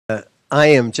I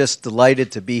am just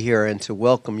delighted to be here and to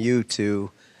welcome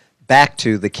you back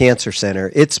to the Cancer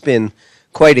Center. It's been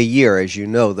quite a year, as you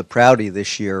know. The Prouty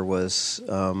this year was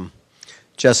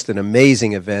just an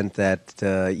amazing event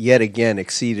that yet again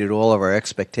exceeded all of our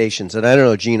expectations. And I don't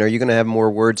know, Gene, are you going to have more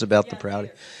words about the Prouty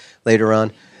later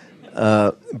on?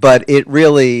 But it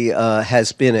really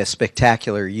has been a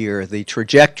spectacular year. The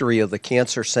trajectory of the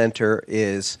Cancer Center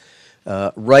is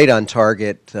right on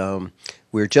target.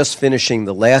 We're just finishing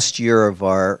the last year of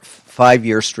our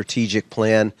 5-year strategic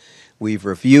plan. We've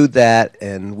reviewed that,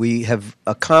 and we have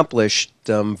accomplished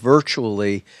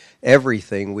virtually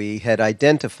everything. We had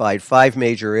identified 5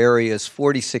 major areas,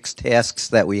 46 tasks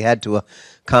that we had to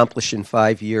accomplish in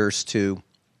 5 years to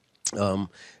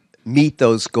meet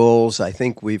those goals. I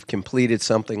think we've completed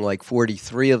something like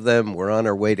 43 of them. We're on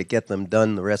our way to get them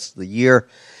done the rest of the year,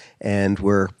 and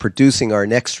we're producing our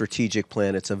next strategic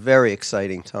plan. It's a very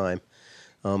exciting time.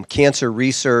 Cancer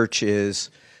research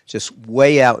is just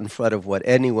way out in front of what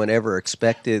anyone ever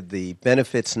expected. The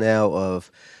benefits now of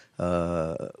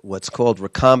what's called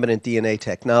recombinant DNA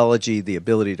technology, the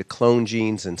ability to clone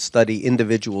genes and study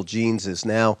individual genes, is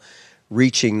now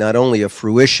reaching not only a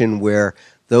fruition where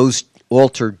those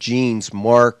altered genes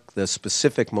mark the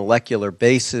specific molecular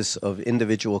basis of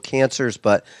individual cancers,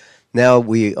 but now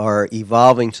we are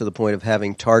evolving to the point of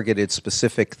having targeted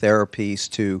specific therapies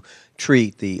to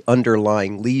treat the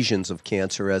underlying lesions of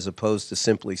cancer as opposed to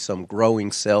simply some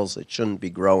growing cells that shouldn't be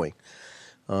growing.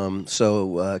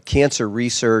 So cancer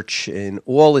research in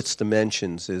all its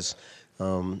dimensions is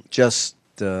just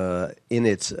in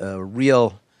its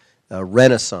real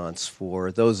renaissance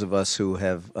for those of us who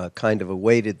have kind of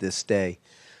awaited this day.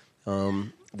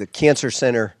 The Cancer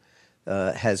Center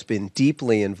has been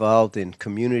deeply involved in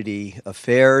community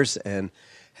affairs and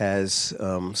has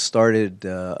started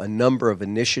a number of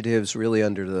initiatives really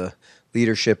under the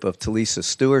leadership of Talisa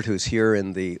Stewart, who's here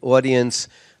in the audience,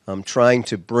 trying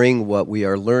to bring what we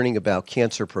are learning about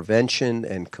cancer prevention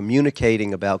and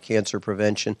communicating about cancer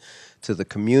prevention to the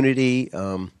community.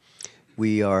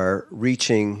 We are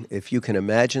reaching, if you can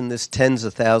imagine this, tens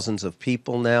of thousands of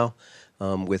people now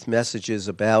with messages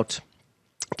about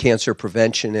cancer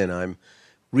prevention, and I'm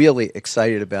really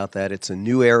excited about that. It's a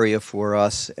new area for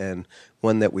us and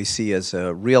one that we see as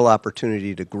a real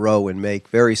opportunity to grow and make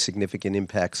very significant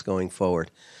impacts going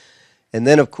forward. And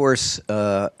then, of course,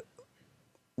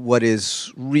 what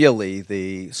is really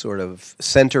the sort of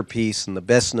centerpiece and the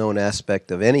best-known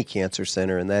aspect of any cancer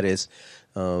center, and that is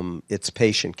its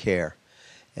patient care.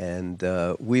 And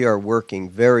we are working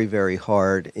very, very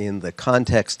hard in the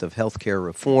context of healthcare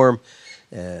reform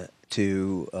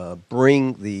to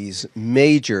bring these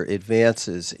major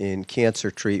advances in cancer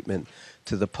treatment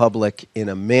to the public in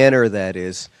a manner that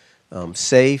is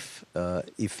safe,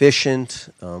 efficient,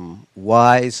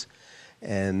 wise,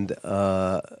 and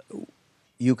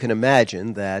you can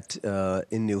imagine that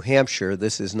in New Hampshire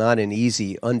this is not an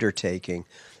easy undertaking,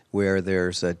 where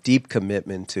there's a deep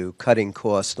commitment to cutting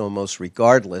costs almost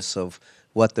regardless of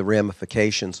what the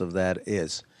ramifications of that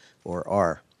is or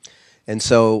are. And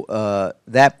so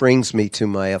that brings me to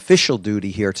my official duty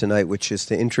here tonight, which is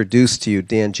to introduce to you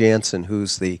Dan Jantzen,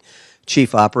 who's the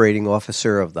Chief Operating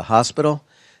Officer of the hospital.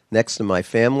 Next to my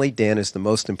family, Dan is the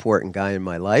most important guy in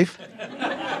my life.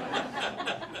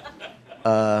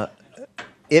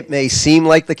 It may seem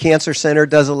like the Cancer Center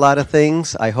does a lot of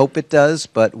things. I hope it does,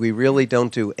 but we really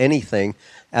don't do anything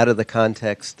out of the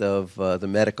context of the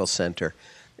medical center.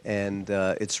 And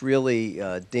it's really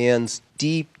Dan's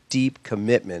deep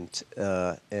commitment,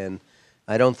 and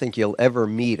I don't think you'll ever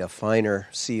meet a finer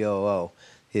COO.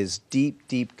 His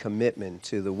deep commitment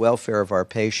to the welfare of our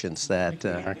patients that,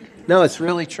 no, it's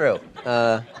really true.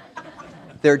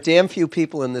 There are damn few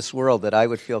people in this world that I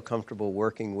would feel comfortable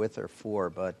working with or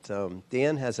for, but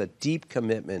Dan has a deep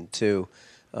commitment to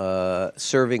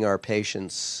serving our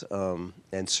patients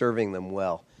and serving them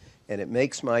well. And it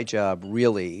makes my job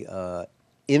really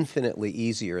infinitely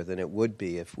easier than it would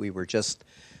be if we were just,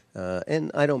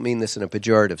 and I don't mean this in a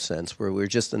pejorative sense, where we're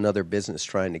just another business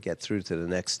trying to get through to the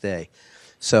next day.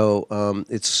 So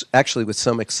it's actually with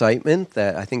some excitement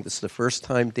that I think this is the first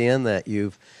time, Dan, that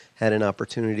you've had an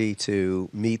opportunity to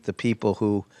meet the people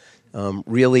who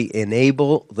really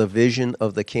enable the vision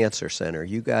of the Cancer Center.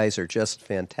 You guys are just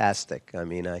fantastic. I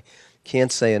mean, I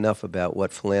can't say enough about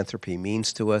what philanthropy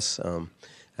means to us.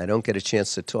 I don't get a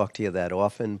chance to talk to you that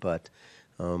often, but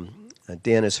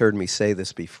Dan has heard me say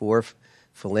this before.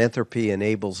 Philanthropy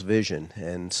enables vision,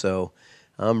 and so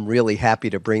I'm really happy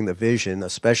to bring the vision,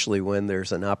 especially when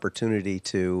there's an opportunity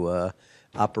to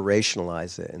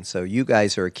operationalize it. And so you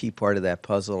guys are a key part of that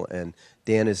puzzle, and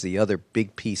Dan is the other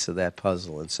big piece of that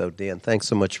puzzle. And so, Dan, thanks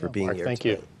so much for being here Thank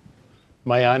today. you.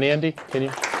 Am I on, Andy? Can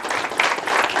you?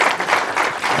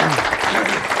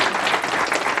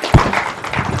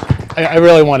 I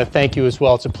really want to thank you as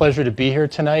well. It's a pleasure to be here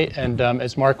tonight. And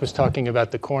as Mark was talking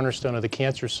about the cornerstone of the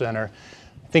Cancer Center,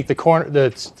 I think the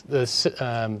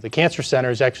Cancer Center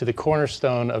is actually the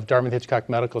cornerstone of Dartmouth-Hitchcock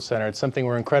Medical Center. It's something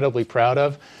we're incredibly proud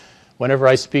of. Whenever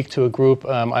I speak to a group,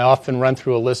 I often run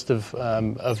through a list of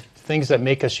things that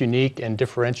make us unique and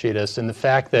differentiate us. And the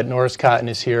fact that Norris Cotton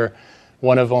is here,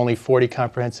 one of only 40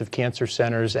 comprehensive cancer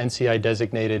centers, NCI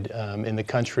designated in the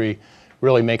country,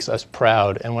 really makes us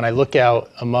proud. And when I look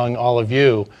out among all of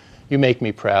you, you make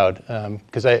me proud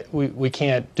because we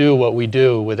can't do what we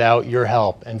do without your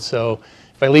help. And so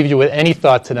if I leave you with any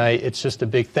thought tonight, it's just a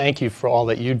big thank you for all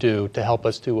that you do to help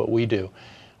us do what we do.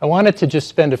 I wanted to just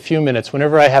spend a few minutes,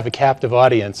 whenever I have a captive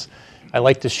audience, I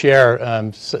like to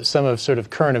share some of sort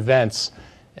of current events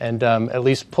and at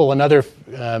least pull another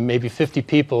maybe 50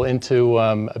 people into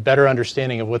a better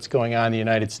understanding of what's going on in the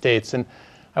United States. And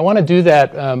I want to do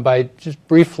that by just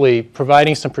briefly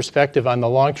providing some perspective on the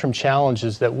long-term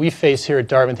challenges that we face here at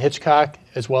Dartmouth-Hitchcock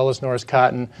as well as Norris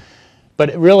Cotton, but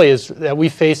it really is that we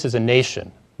face as a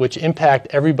nation, which impact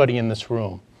everybody in this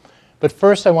room. But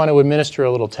first I want to administer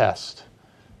a little test.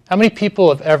 How many people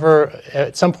have ever,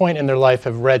 at some point in their life,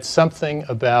 have read something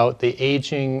about the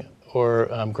aging or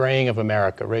graying of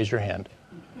America? Raise your hand.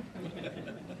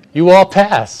 You all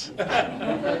pass.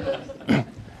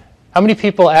 How many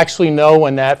people actually know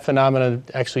when that phenomenon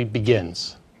actually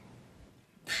begins?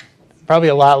 Probably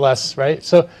a lot less, right?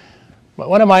 So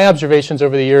one of my observations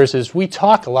over the years is we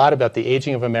talk a lot about the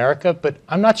aging of America, but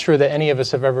I'm not sure that any of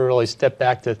us have ever really stepped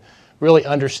back to really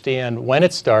understand when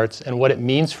it starts and what it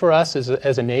means for us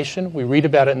as a nation. We read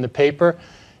about it in the paper.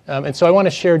 And so I want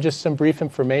to share just some brief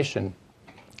information.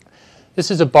 This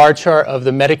is a bar chart of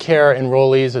the Medicare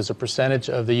enrollees as a percentage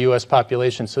of the U.S.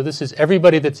 population. So this is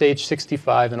everybody that's age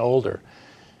 65 and older.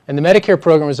 And the Medicare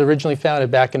program was originally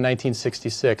founded back in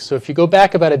 1966. So if you go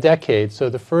back about a decade, so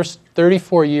the first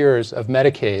 34 years of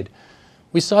Medicaid,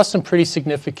 we saw some pretty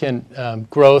significant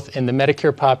growth in the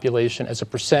Medicare population as a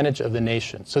percentage of the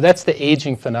nation. So that's the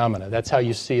aging phenomena. That's how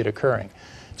you see it occurring.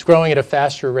 It's growing at a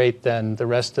faster rate than the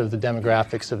rest of the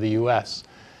demographics of the U.S.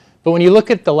 But when you look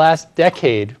at the last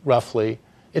decade, roughly,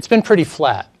 it's been pretty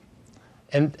flat.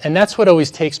 And that's what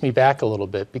always takes me back a little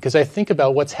bit, because I think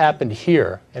about what's happened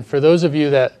here. And for those of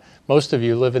you that, most of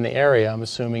you live in the area, I'm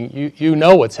assuming, you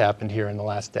know what's happened here in the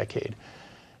last decade.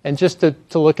 And just to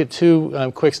look at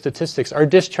two quick statistics, our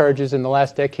discharges in the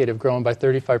last decade have grown by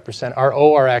 35%. Our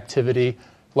OR activity,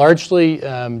 largely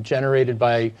generated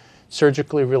by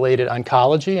surgically related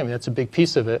oncology, I mean, that's a big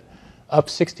piece of it, up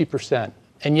 60%.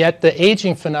 And yet the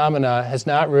aging phenomena has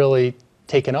not really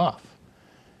taken off.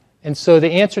 And so the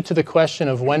answer to the question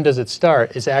of when does it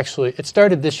start is actually, it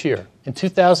started this year. In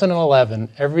 2011,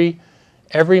 every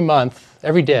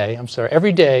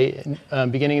day,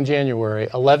 beginning in January,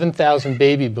 11,000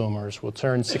 baby boomers will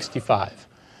turn 65,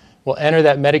 will enter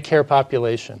that Medicare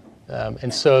population.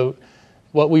 And so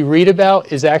what we read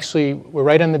about is actually, we're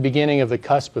right on the beginning of the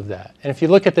cusp of that. And if you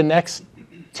look at the next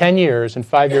 10 years in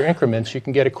 5-year increments, you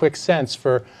can get a quick sense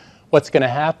for what's going to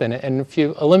happen. And if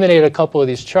you eliminate a couple of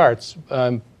these charts,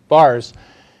 bars,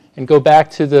 and go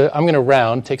back to the, I'm going to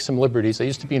round, take some liberties. I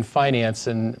used to be in finance,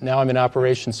 and now I'm in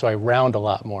operations, so I round a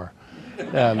lot more.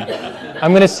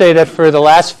 I'm going to say that for the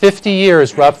last 50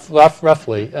 years,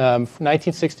 roughly, from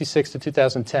 1966 to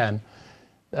 2010,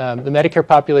 the Medicare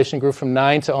population grew from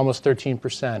 9 to almost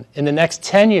 13%. In the next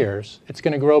 10 years, it's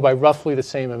going to grow by roughly the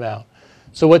same amount.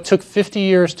 So what took 50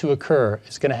 years to occur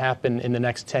is going to happen in the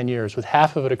next 10 years, with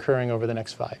half of it occurring over the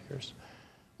next 5 years.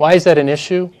 Why is that an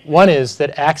issue? One is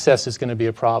that access is going to be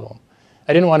a problem.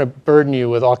 I didn't want to burden you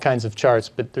with all kinds of charts,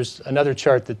 but there's another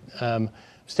chart that I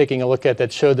was taking a look at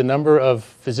that showed the number of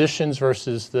physicians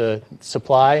versus the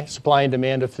supply and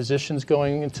demand of physicians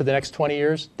going into the next 20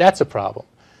 years. That's a problem.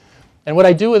 And what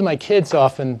I do with my kids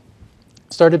often,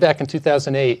 started back in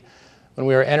 2008 when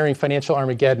we were entering financial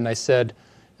Armageddon. I said,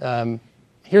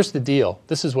 here's the deal.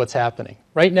 This is what's happening.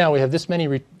 Right now we have this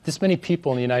many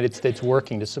people in the United States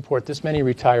working to support this many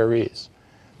retirees.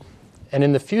 And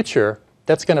in the future,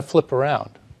 that's going to flip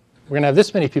around. We're going to have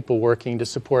this many people working to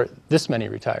support this many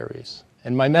retirees.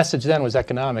 And my message then was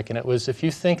economic, and it was, if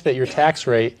you think that your tax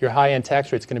rate, your high-end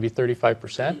tax rate is going to be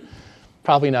 35%,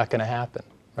 probably not going to happen,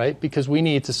 right? Because we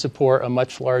need to support a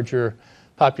much larger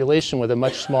population with a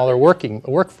much smaller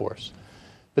workforce.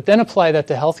 But then apply that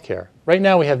to healthcare. Right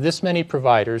now we have this many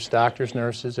providers, doctors,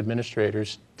 nurses,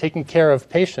 administrators, taking care of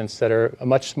patients that are a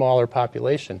much smaller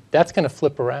population. That's going to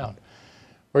flip around.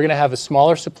 We're going to have a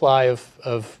smaller supply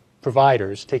of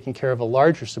providers taking care of a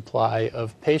larger supply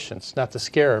of patients, not to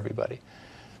scare everybody.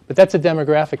 But that's a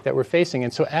demographic that we're facing,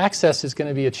 and so access is going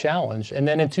to be a challenge. And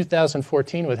then in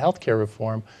 2014 with healthcare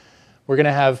reform, we're going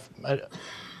to have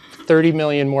 30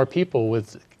 million more people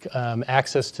with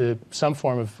access to some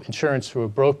form of insurance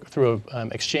through a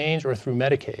exchange or through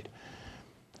Medicaid.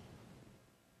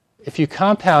 If you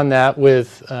compound that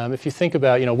with, if you think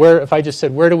about, if I just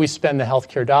said, where do we spend the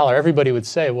healthcare dollar? Everybody would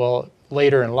say, well,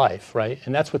 later in life, right?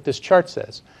 And that's what this chart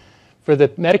says. For the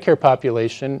Medicare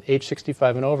population, age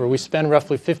 65 and over, we spend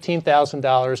roughly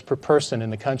 $15,000 per person in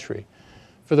the country.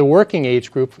 For the working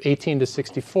age group, 18 to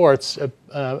 64, it's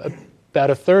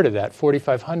about a third of that,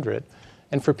 $4,500.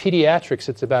 And for pediatrics,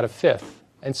 it's about a fifth.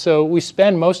 And so we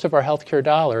spend most of our healthcare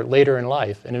dollar later in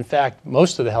life. And in fact,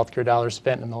 most of the healthcare dollar is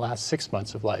spent in the last 6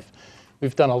 months of life.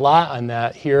 We've done a lot on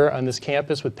that here on this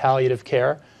campus with palliative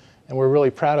care, and we're really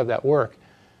proud of that work.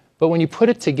 But when you put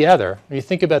it together, when you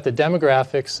think about the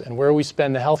demographics and where we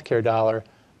spend the healthcare dollar,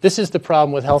 this is the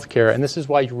problem with healthcare, and this is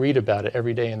why you read about it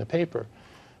every day in the paper,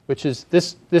 which is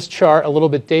this chart, a little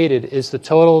bit dated, is the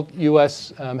total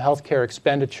U.S. Healthcare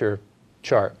expenditure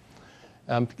chart.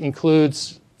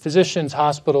 Includes physicians,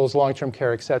 hospitals, long-term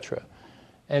care, et cetera.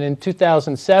 And in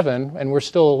 2007, and we're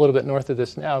still a little bit north of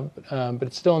this now, but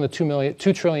it's still in the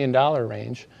 $2 trillion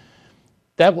range,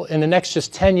 that will, in the next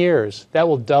just 10 years, that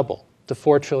will double to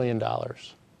 $4 trillion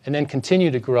and then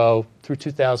continue to grow through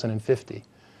 2050.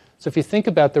 So if you think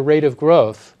about the rate of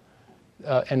growth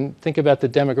and think about the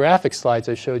demographic slides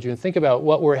I showed you and think about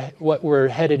what we're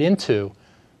headed into,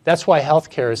 that's why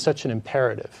healthcare is such an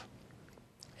imperative.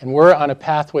 And we're on a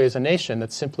pathway as a nation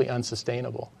that's simply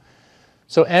unsustainable.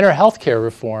 So enter healthcare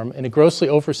reform in a grossly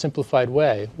oversimplified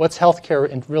way. What's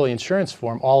healthcare and really insurance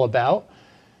reform all about?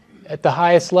 At the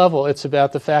highest level, it's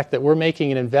about the fact that we're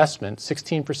making an investment,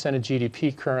 16% of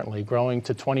GDP currently, growing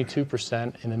to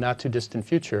 22% in the not too distant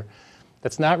future,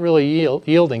 that's not really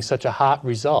yielding such a hot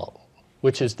result,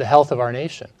 which is the health of our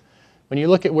nation. When you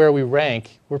look at where we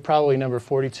rank, we're probably number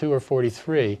 42 or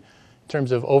 43 in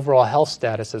terms of overall health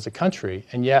status as a country,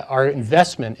 and yet our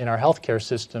investment in our healthcare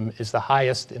system is the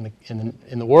highest in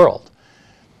the world.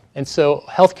 And so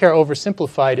healthcare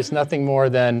oversimplified is nothing more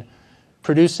than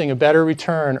producing a better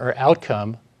return or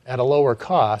outcome at a lower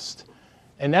cost,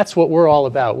 and that's what we're all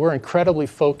about. We're incredibly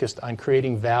focused on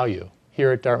creating value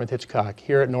here at Dartmouth-Hitchcock,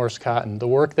 here at Norris Cotton. The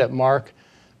work that Mark,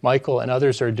 Michael, and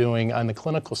others are doing on the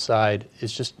clinical side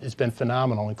has been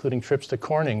phenomenal, including trips to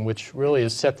Corning, which really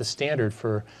has set the standard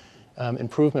for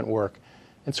improvement work.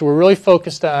 And so we're really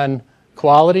focused on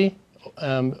quality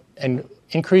and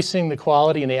increasing the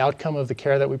quality and the outcome of the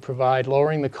care that we provide,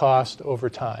 lowering the cost over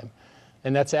time.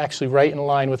 And that's actually right in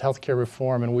line with healthcare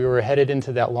reform, and we were headed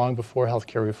into that long before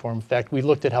healthcare reform. In fact, we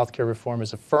looked at healthcare reform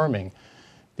as affirming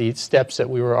the steps that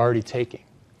we were already taking.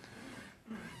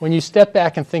 When you step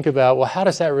back and think about, well, how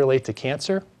does that relate to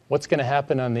cancer? What's going to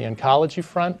happen on the oncology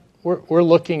front? We're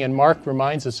looking, and Mark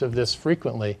reminds us of this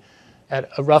frequently, at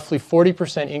a roughly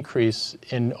 40% increase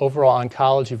in overall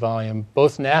oncology volume,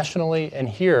 both nationally and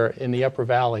here in the Upper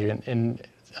Valley, in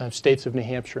states of New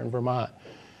Hampshire and Vermont.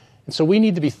 And so we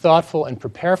need to be thoughtful and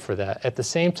prepare for that. At the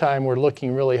same time, we're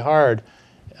looking really hard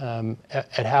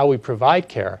at how we provide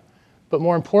care. But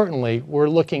more importantly, we're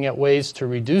looking at ways to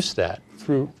reduce that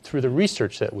through the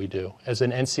research that we do as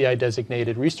an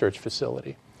NCI-designated research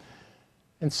facility.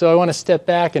 And so I want to step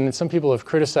back, and some people have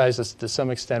criticized us to some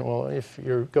extent, well, if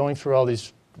you're going through all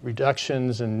these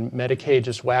reductions and Medicaid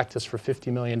just whacked us for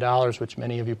 $50 million, which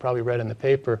many of you probably read in the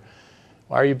paper,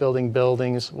 why are you building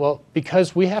buildings? Well,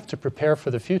 because we have to prepare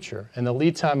for the future, and the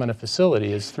lead time on a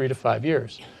facility is 3 to 5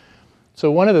 years.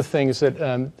 So one of the things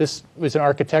that this was an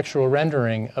architectural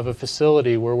rendering of a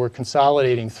facility where we're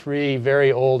consolidating 3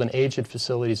 very old and aged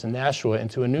facilities in Nashua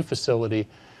into a new facility.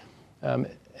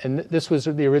 And this was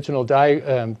the original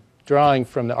drawing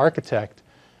from the architect.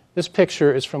 This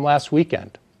picture is from last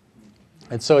weekend.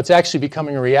 And so it's actually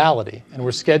becoming a reality, and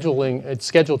it's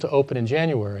scheduled to open in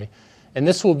January. And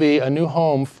this will be a new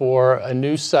home for a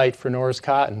new site for Norris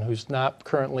Cotton, who's not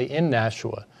currently in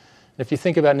Nashua. And if you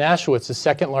think about Nashua, it's the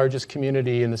second largest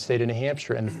community in the state of New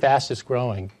Hampshire and the fastest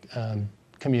growing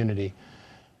community.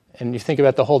 And you think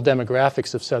about the whole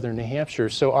demographics of southern New Hampshire.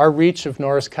 So our reach of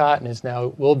Norris Cotton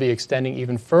will be extending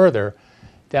even further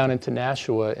down into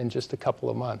Nashua in just a couple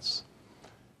of months.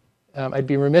 I'd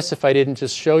be remiss if I didn't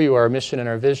just show you our mission and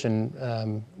our vision.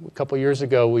 A couple years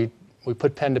ago, we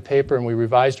put pen to paper and we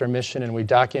revised our mission and we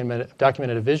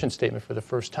documented a vision statement for the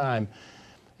first time.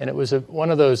 And it was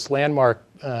one of those landmark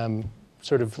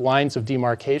sort of lines of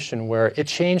demarcation where it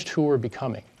changed who we're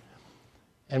becoming.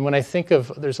 And when I think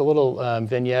of, there's a little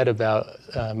vignette about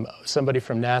somebody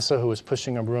from NASA who was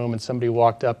pushing a broom, and somebody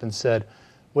walked up and said,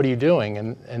 "What are you doing?"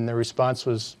 And the response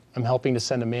was, "I'm helping to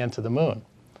send a man to the moon."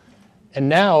 And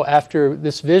now, after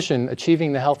this vision,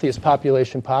 achieving the healthiest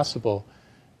population possible,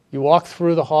 you walk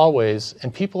through the hallways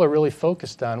and people are really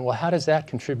focused on, well, how does that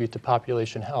contribute to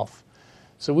population health?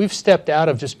 So we've stepped out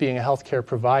of just being a healthcare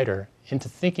provider into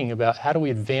thinking about how do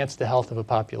we advance the health of a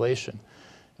population.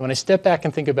 And when I step back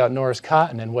and think about Norris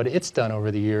Cotton and what it's done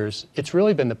over the years, it's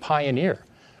really been the pioneer,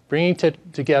 bringing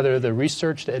together the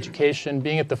research, the education,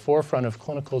 being at the forefront of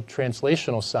clinical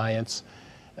translational science,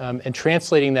 and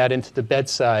translating that into the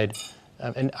bedside.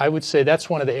 And I would say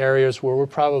that's one of the areas where we're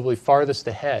probably farthest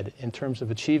ahead in terms of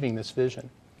achieving this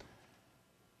vision.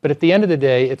 But at the end of the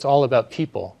day, it's all about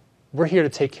people. We're here to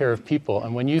take care of people.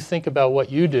 And when you think about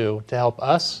what you do to help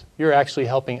us, you're actually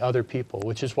helping other people,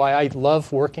 which is why I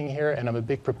love working here, and I'm a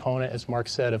big proponent, as Mark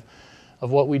said,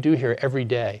 of what we do here every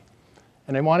day.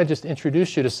 And I want to just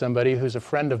introduce you to somebody who's a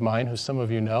friend of mine, who some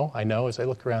of you know, I know as I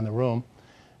look around the room.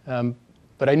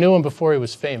 But I knew him before he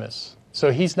was famous. So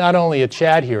he's not only a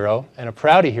Chad hero and a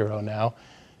Prouty hero now,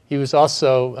 he was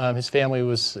also, his family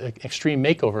was an extreme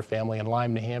makeover family in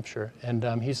Lyme, New Hampshire.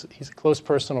 And he's a close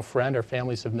personal friend. Our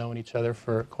families have known each other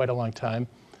for quite a long time.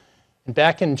 And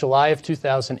back in July of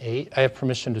 2008, I have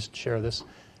permission to share this.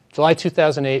 July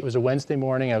 2008 was a Wednesday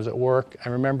morning. I was at work. I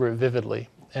remember it vividly.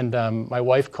 And my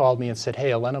wife called me and said,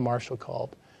 "Hey, Elena Marshall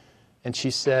called." And she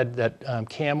said that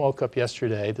Cam woke up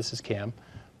yesterday, this is Cam,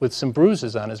 with some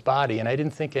bruises on his body. And I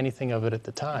didn't think anything of it at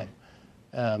the time.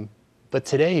 But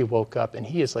today he woke up and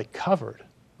he is like covered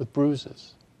with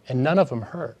bruises, and none of them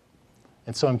hurt.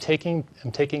 And so I'm taking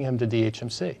him to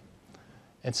DHMC.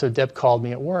 And so Deb called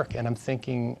me at work, and I'm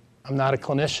thinking, I'm not a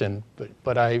clinician,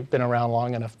 but I've been around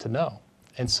long enough to know.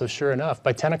 And so sure enough,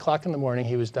 by 10 o'clock in the morning,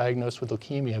 he was diagnosed with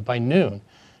leukemia. By noon,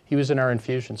 he was in our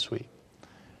infusion suite.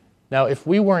 Now, if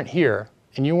we weren't here,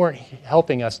 and you weren't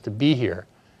helping us to be here,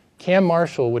 Cam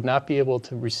Marshall would not be able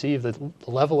to receive the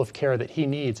level of care that he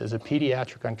needs as a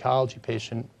pediatric oncology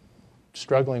patient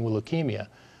struggling with leukemia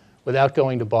without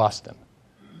going to Boston.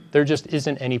 There just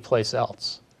isn't any place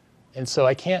else. And so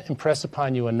I can't impress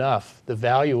upon you enough the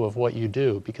value of what you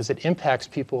do, because it impacts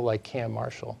people like Cam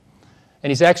Marshall. And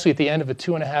he's actually at the end of a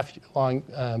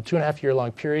 2.5 year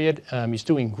long period. He's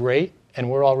doing great,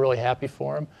 and we're all really happy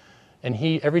for him. And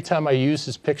every time I use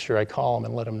his picture, I call him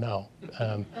and let him know.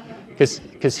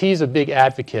 Because he's a big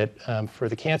advocate for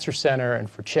the Cancer Center and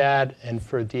for Chad and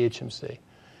for DHMC.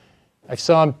 I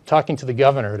saw him talking to the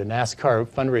governor at a NASCAR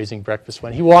fundraising breakfast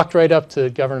when he walked right up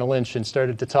to Governor Lynch and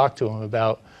started to talk to him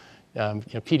about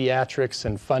pediatrics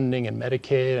and funding and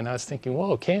Medicaid. And I was thinking,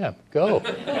 whoa, Cam, go.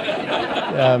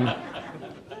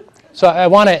 So I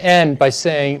want to end by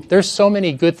saying there's so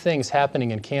many good things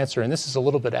happening in cancer, and this is a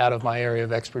little bit out of my area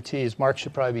of expertise. Mark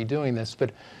should probably be doing this, but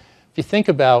if you think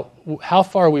about how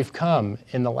far we've come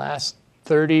in the last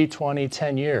 30, 20,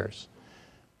 10 years,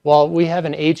 while we have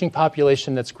an aging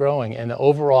population that's growing and the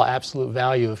overall absolute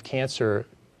value of cancer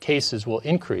cases will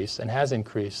increase and has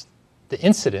increased, the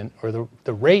incident or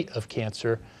the rate of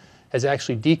cancer has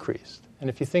actually decreased. And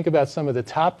if you think about some of the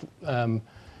top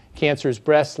cancers,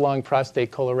 breast, lung,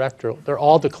 prostate, colorectal, they're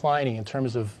all declining in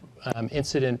terms of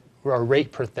incident or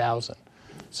rate per thousand.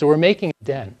 So we're making a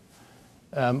dent.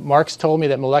 Mark's told me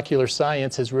that molecular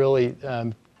science has really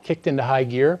kicked into high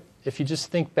gear. If you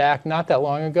just think back not that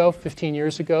long ago, 15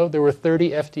 years ago, there were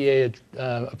 30 FDA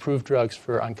approved drugs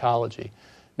for oncology.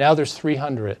 Now there's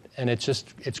 300, and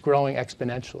it's growing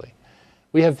exponentially.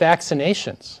 We have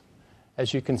vaccinations,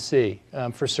 as you can see,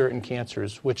 for certain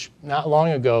cancers, which not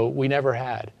long ago we never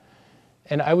had.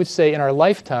 And I would say in our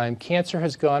lifetime, cancer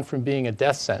has gone from being a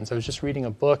death sentence. I was just reading a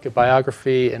book, a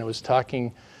biography, and it was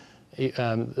talking,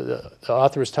 the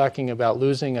author was talking about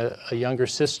losing a younger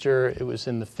sister. It was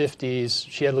in the 50s.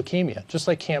 She had leukemia, just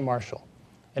like Cam Marshall.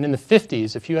 And in the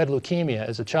 50s, if you had leukemia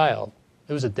as a child,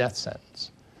 it was a death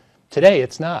sentence. Today,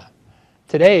 it's not.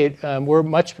 Today,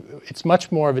 it's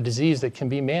much more of a disease that can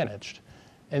be managed.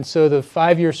 And so the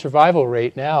 5-year survival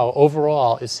rate now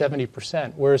overall is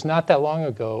 70%, whereas not that long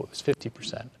ago it was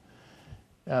 50%.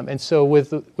 And so with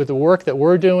the work that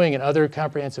we're doing and other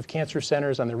comprehensive cancer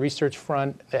centers on the research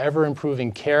front, the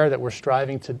ever-improving care that we're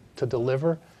striving to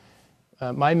deliver,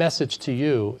 my message to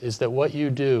you is that what you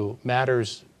do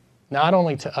matters not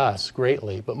only to us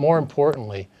greatly, but more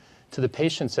importantly to the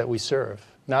patients that we serve.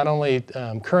 Not only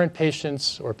current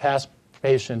patients or past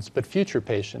patients, but future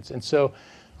patients. And so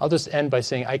I'll just end by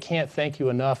saying I can't thank you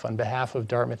enough on behalf of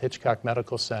Dartmouth-Hitchcock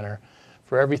Medical Center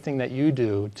for everything that you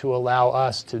do to allow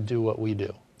us to do what we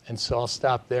do. And so I'll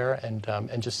stop there and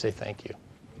just say thank you.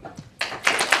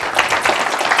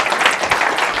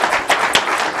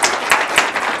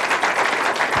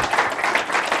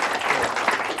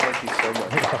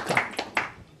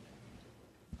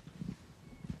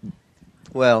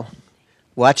 Well,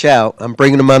 watch out. I'm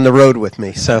bringing them on the road with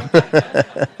me. So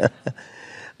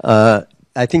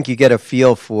I think you get a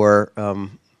feel for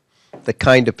the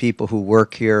kind of people who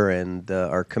work here and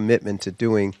our commitment to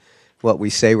doing what we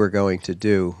say we're going to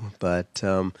do. But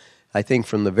I think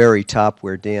from the very top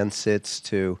where Dan sits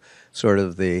to sort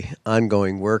of the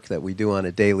ongoing work that we do on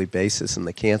a daily basis in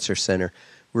the Cancer Center,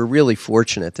 we're really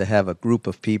fortunate to have a group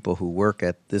of people who work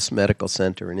at this medical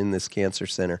center and in this cancer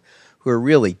center who are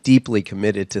really deeply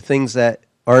committed to things that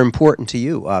are important to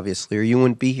you, obviously, or you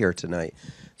wouldn't be here tonight.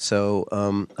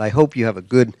 So I hope you have a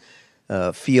good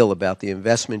feel about the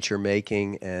investment you're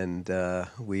making, and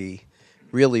we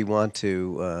really want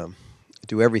to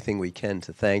do everything we can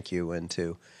to thank you and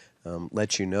to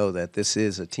let you know that this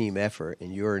is a team effort,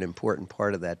 and you're an important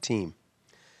part of that team.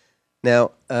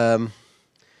 Now,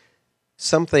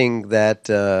 something that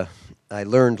I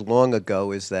learned long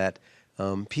ago is that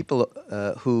people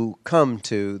who come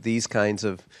to these kinds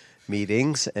of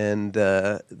meetings, and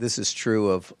this is true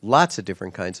of lots of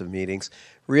different kinds of meetings,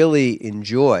 really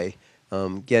enjoy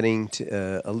getting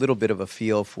to, a little bit of a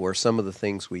feel for some of the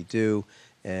things we do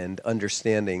and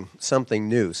understanding something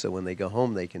new. So when they go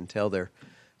home, they can tell their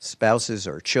spouses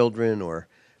or children or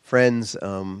friends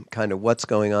kind of what's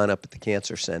going on up at the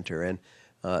Cancer Center. And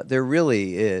there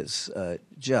really is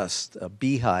just a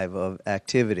beehive of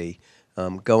activity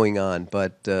going on.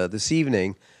 But this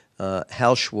evening,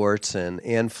 Hal Swartz and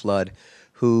Ann Flood,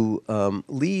 who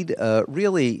lead a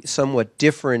really somewhat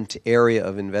different area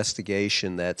of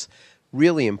investigation that's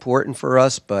really important for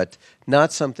us, but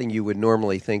not something you would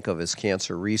normally think of as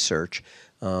cancer research,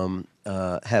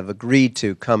 have agreed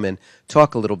to come and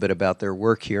talk a little bit about their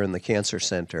work here in the Cancer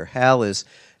Center. Hal is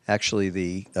actually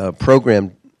the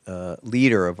program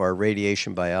leader of our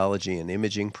radiation biology and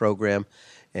imaging program,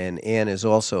 and Ann is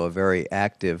also a very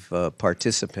active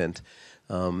participant.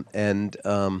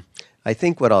 I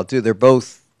think what I'll do, they're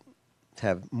both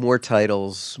have more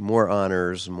titles, more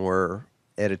honors, more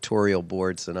editorial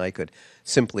boards than I could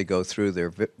simply go through.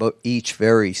 They're each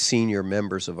very senior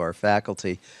members of our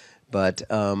faculty. But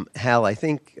Hal, I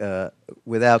think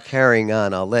without carrying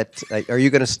on, I'll let, are you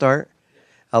going to start?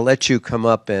 I'll let you come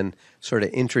up and sort of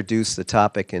introduce the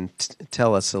topic and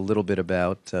tell us a little bit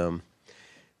about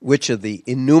which of the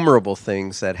innumerable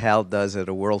things that Hal does at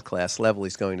a world-class level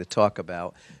he's going to talk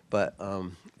about. But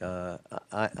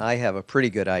I have a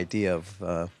pretty good idea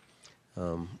of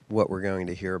what we're going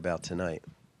to hear about tonight.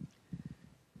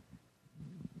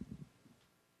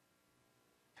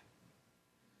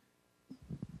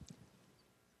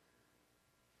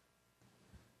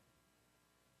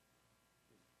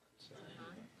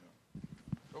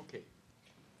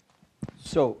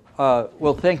 So,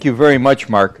 well, thank you very much,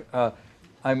 Mark.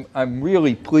 I'm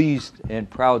really pleased and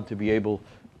proud to be able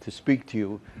to speak to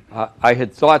you. I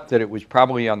had thought that it was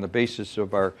probably on the basis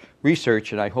of our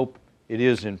research, and I hope it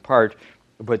is in part,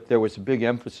 but there was a big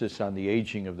emphasis on the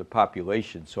aging of the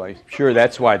population, so I'm sure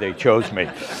that's why they chose me.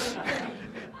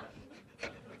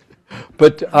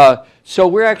 But so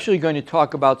we're actually going to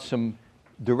talk about some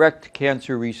direct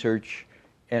cancer research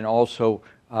and also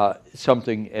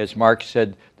something, as Mark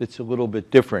said, that's a little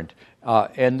bit different.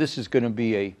 And this is going to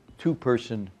be a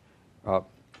two-person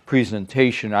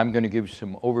presentation. I'm going to give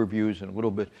some overviews and a little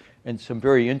bit, and some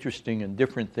very interesting and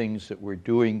different things that we're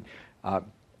doing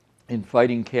in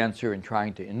fighting cancer and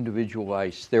trying to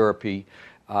individualize therapy.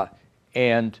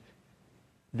 And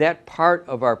that part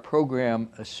of our program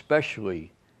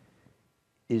especially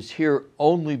is here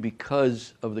only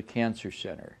because of the Cancer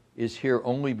Center, is here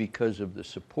only because of the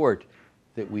support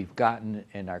that we've gotten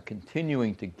and are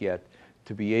continuing to get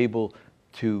to be able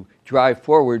to drive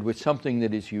forward with something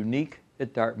that is unique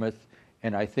at Dartmouth,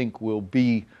 and I think will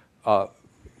be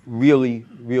really,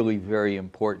 really very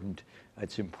important.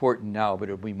 It's important now, but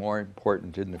it'll be more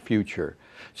important in the future.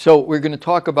 So we're going to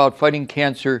talk about fighting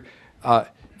cancer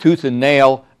tooth and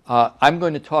nail. I'm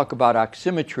going to talk about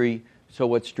oximetry, so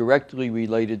what's directly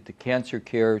related to cancer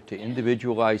care, to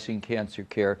individualizing cancer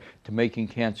care, to making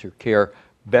cancer care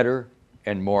better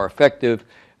and more effective.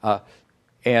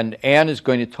 And Ann is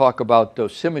going to talk about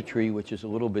dosimetry, which is a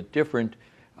little bit different,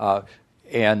 but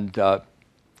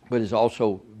is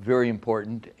also very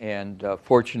important. And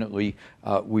fortunately,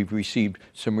 we've received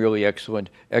some really excellent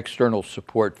external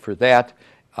support for that.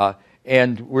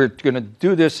 And we're going to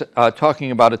do this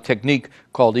talking about a technique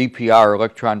called EPR,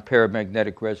 electron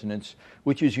paramagnetic resonance,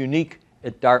 which is unique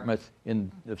at Dartmouth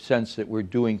in the sense that we're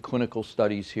doing clinical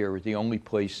studies here. We're the only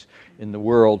place in the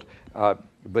world,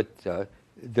 but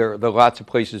there are lots of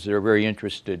places that are very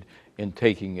interested in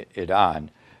taking it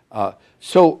on.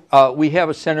 So we have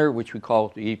a center which we call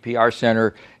the EPR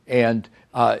Center, and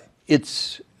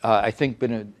it's, I think,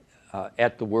 been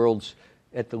at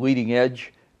the leading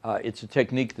edge. It's a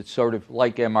technique that's sort of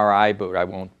like MRI, but I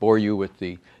won't bore you with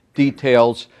the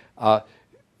details.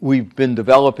 We've been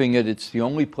developing it. It's the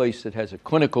only place that has a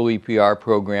clinical EPR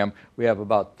program. We have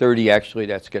about 30, actually.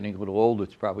 That's getting a little old.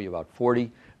 It's probably about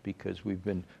 40 because we've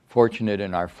been fortunate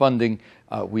in our funding.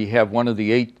 We have one of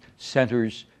the 8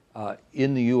 centers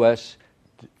in the U.S.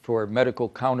 for medical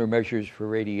countermeasures for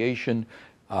radiation.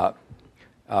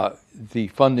 The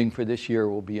funding for this year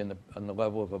will be on the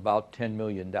level of about $10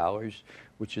 million,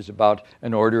 which is about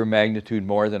an order of magnitude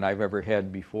more than I've ever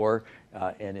had before,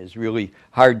 and is really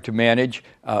hard to manage,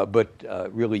 but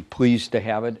really pleased to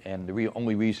have it. And the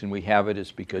only reason we have it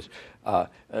is because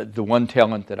the one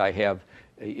talent that I have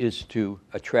is to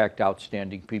attract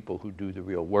outstanding people who do the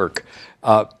real work.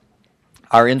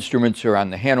 Our instruments are on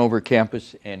the Hanover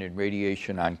campus and in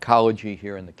radiation oncology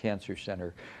here in the Cancer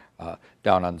Center.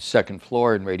 Down on the 2nd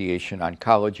floor in radiation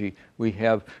oncology. We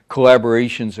have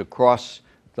collaborations across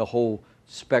the whole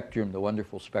spectrum, the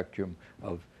wonderful spectrum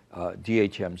of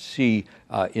DHMC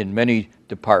in many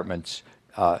departments.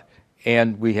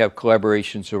 And we have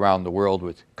collaborations around the world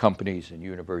with companies and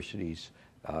universities,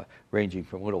 ranging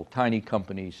from little tiny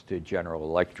companies to General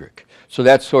Electric. So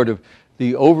that's sort of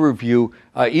the overview.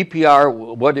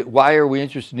 EPR, why are we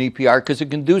interested in EPR? Because it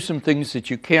can do some things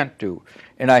that you can't do.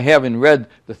 And I haven't read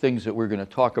the things that we're going to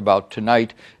talk about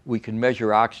tonight. We can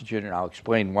measure oxygen, and I'll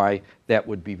explain why that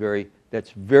would be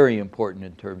that's very important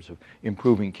in terms of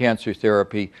improving cancer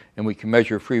therapy. And we can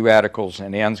measure free radicals,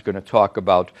 and Ann's going to talk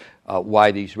about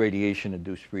why these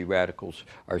radiation-induced free radicals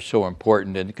are so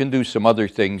important. And it can do some other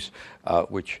things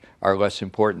which are less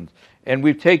important. And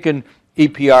we've taken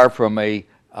EPR from a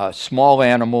small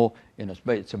animal,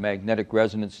 it's a magnetic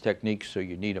resonance technique, so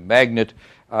you need a magnet,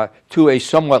 to a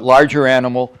somewhat larger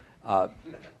animal,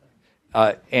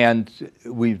 and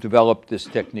we've developed this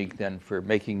technique then for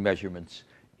making measurements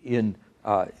in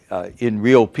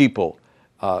real people.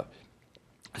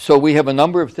 So we have a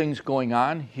number of things going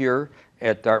on here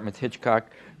at Dartmouth-Hitchcock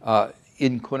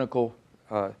in clinical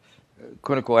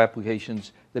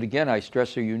applications that, again, I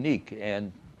stress are unique.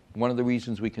 And one of the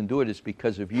reasons we can do it is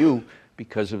because of you,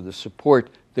 because of the support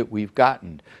that we've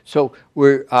gotten. So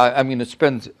I'm going to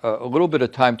spend a little bit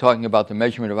of time talking about the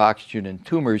measurement of oxygen in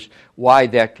tumors, why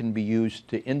that can be used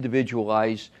to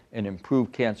individualize and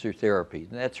improve cancer therapy.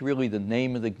 And that's really the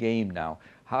name of the game now.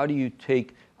 How do you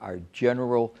take our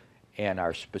general and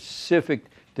our specific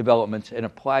developments and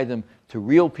apply them to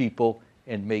real people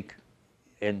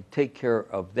and take care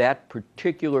of that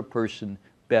particular person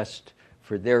best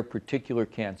for their particular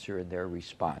cancer and their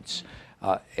response.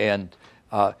 And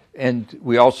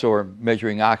we also are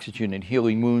measuring oxygen in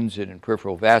healing wounds and in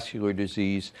peripheral vascular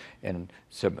disease, and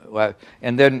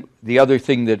then the other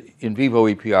thing that in vivo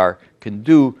EPR can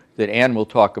do that Ann will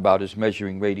talk about is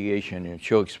measuring radiation, and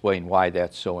she'll explain why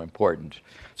that's so important.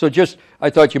 So I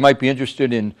thought you might be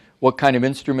interested in what kind of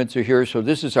instruments are here. So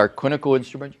this is our clinical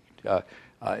instrument.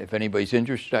 If anybody's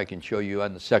interested, I can show you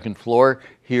on the 2nd floor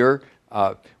here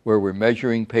where we're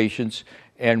measuring patients.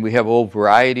 And we have a whole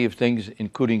variety of things,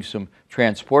 including some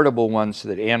transportable ones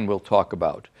that Ann will talk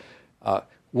about.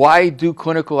 Why do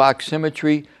clinical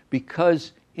oximetry?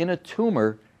 Because in a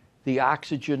tumor, the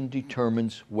oxygen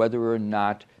determines whether or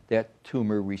not that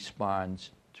tumor responds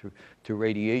to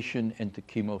radiation and to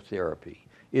chemotherapy.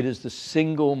 It is the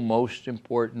single most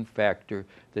important factor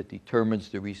that determines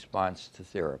the response to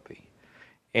therapy.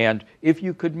 And if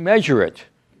you could measure it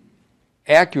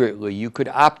accurately, you could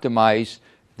optimize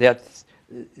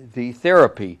the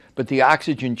therapy, but the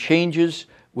oxygen changes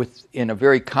in a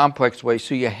very complex way,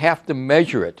 so you have to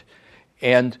measure it.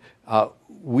 And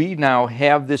we now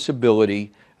have this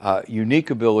ability, unique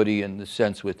ability in the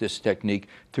sense with this technique,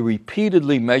 to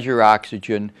repeatedly measure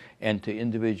oxygen and to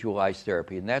individualize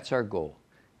therapy, and that's our goal.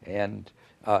 And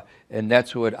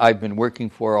that's what I've been working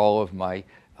for all of my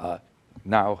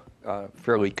now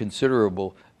fairly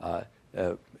considerable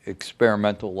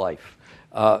experimental life.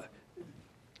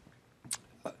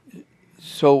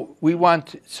 So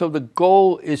the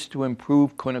goal is to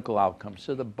improve clinical outcomes.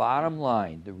 So the bottom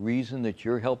line, the reason that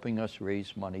you're helping us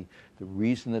raise money, the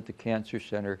reason that the Cancer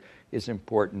Center is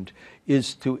important,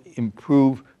 is to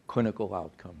improve clinical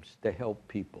outcomes, to help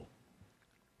people.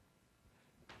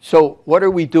 So what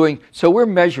are we doing? So we're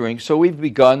measuring. So we've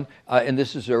begun, and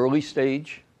this is early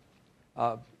stage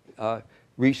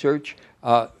research.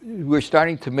 We're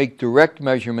starting to make direct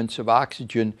measurements of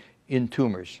oxygen in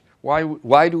tumors.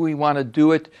 Why do we want to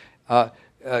do it?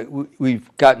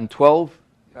 We've gotten 12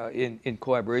 in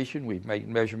collaboration. We've made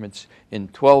measurements in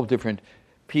 12 different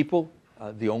people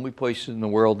the only place in the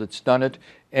world that's done it.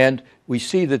 And we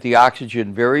see that the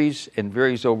oxygen varies and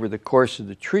varies over the course of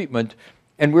the treatment.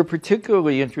 And we're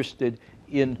particularly interested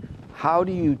in how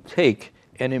do you take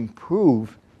and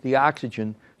improve the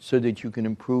oxygen so that you can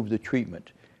improve the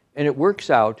treatment. And it works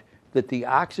out that the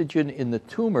oxygen in the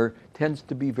tumor tends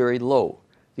to be very low.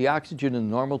 The oxygen in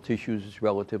normal tissues is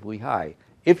relatively high.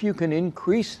 If you can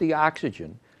increase the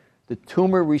oxygen, the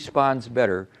tumor responds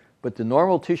better, but the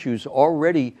normal tissues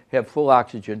already have full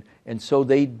oxygen, and so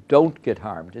they don't get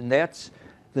harmed. And that's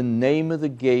the name of the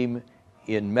game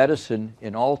in medicine,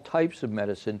 in all types of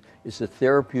medicine, is the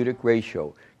therapeutic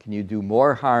ratio. Can you do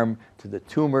more harm to the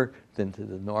tumor than to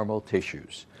the normal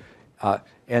tissues?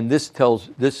 And this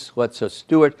lets us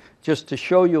do it. Just to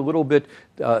show you a little bit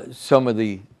some of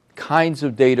the kinds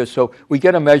of data. So we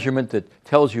get a measurement that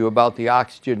tells you about the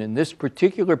oxygen in this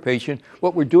particular patient.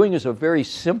 What we're doing is a very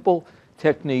simple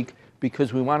technique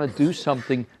because we want to do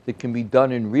something that can be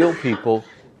done in real people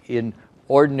in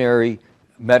ordinary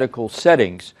medical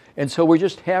settings. And so we're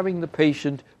just having the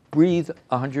patient breathe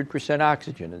 100%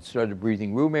 oxygen. Instead of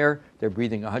breathing room air, they're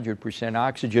breathing 100%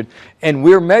 oxygen. And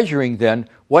we're measuring then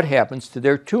what happens to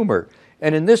their tumor.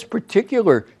 And in this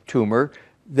particular tumor,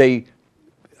 when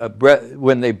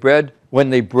they breathed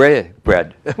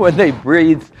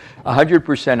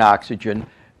 100% oxygen,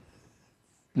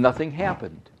 nothing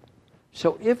happened.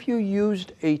 So if you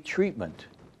used a treatment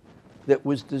that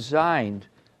was designed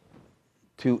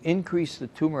to increase the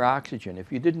tumor oxygen,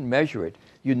 if you didn't measure it,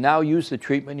 you now use the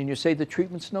treatment and you say the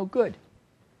treatment's no good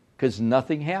because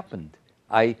nothing happened.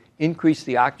 I increased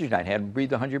the oxygen, I had them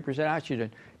breathe 100%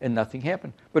 oxygen, and nothing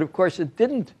happened. But of course it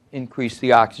didn't increase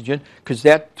the oxygen because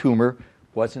that tumor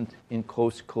wasn't in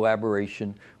close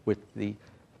collaboration with the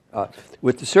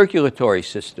circulatory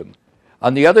system.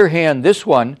 On the other hand, this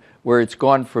one, where it's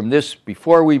gone from this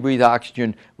before we breathe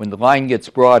oxygen, when the line gets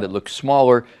broad, it looks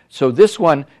smaller. So this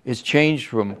one is changed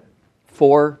from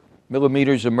 4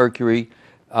 millimeters of mercury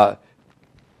to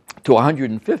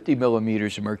 150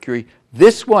 millimeters of mercury.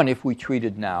 This one, if we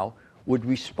treated now, would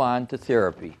respond to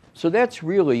therapy. So that's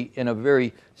really, in a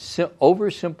very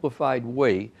oversimplified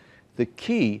way, the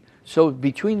key. So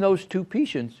between those two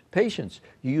patients,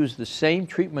 you use the same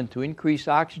treatment to increase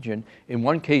oxygen. In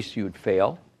one case, you would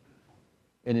fail,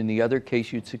 and in the other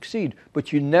case, you'd succeed.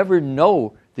 But you never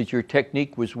know that your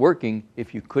technique was working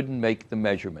if you couldn't make the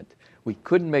measurement. We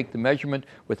couldn't make the measurement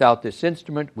without this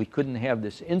instrument. We couldn't have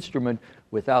this instrument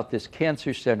without this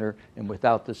cancer center and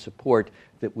without the support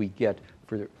that we get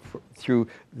through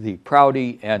the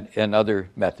Prouty and other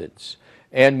methods.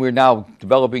 And we're now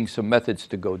developing some methods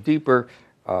to go deeper.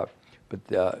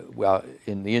 Well,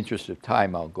 in the interest of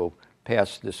time, I'll go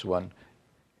past this one.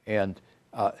 And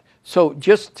so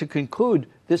just to conclude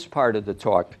this part of the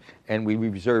talk, and we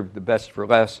reserve the best for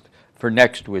last, for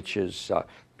next, which is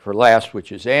for last,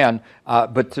 which is Anne.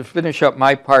 But to finish up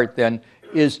my part then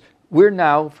is we're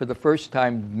now, for the first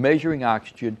time, measuring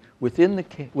oxygen within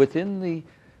the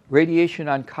radiation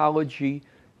oncology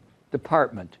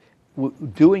department,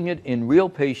 doing it in real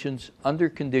patients under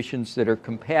conditions that are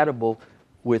compatible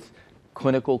with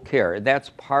clinical care. And that's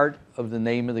part of the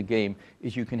name of the game,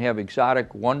 is you can have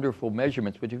exotic, wonderful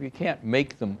measurements, but if you can't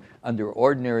make them under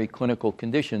ordinary clinical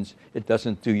conditions, it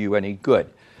doesn't do you any good.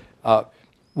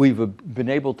 We've been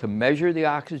able to measure the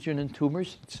oxygen in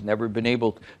tumors. It's never been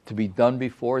able to be done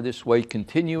before this way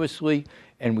continuously,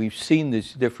 and we've seen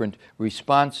these different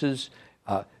responses.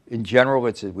 In general,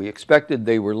 it's as we expected,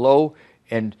 they were low,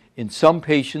 and in some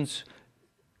patients,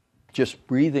 just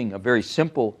breathing, a very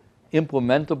simple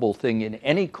implementable thing in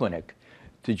any clinic,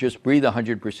 to just breathe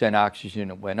 100% oxygen,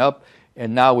 it went up.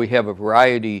 And now we have a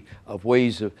variety of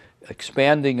ways of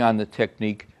expanding on the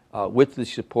technique with the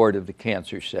support of the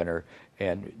Cancer Center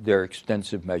and their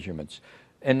extensive measurements.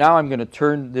 And now I'm going to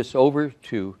turn this over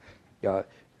to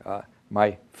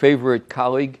my favorite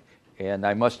colleague, and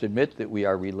I must admit that we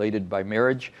are related by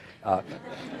marriage.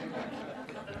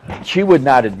 She would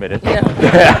not admit it.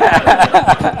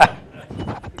 Yeah.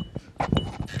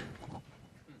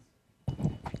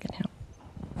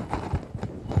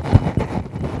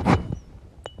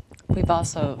 We've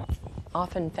also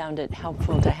often found it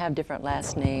helpful to have different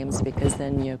last names because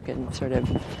then you can sort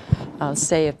of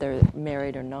say if they're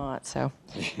married or not. So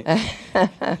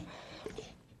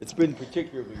it's been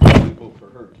particularly valuable for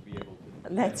her to be able to.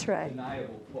 That's right.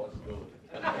 Deniable possibility.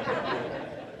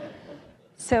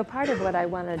 So part of what I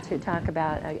wanted to talk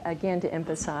about, again, to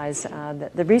emphasize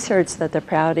the research that the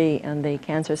Prouty and the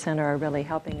Cancer Center are really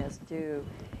helping us do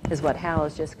is what Hal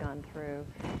has just gone through.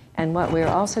 And what we're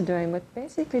also doing with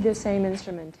basically the same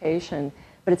instrumentation,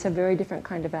 but it's a very different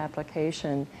kind of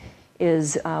application,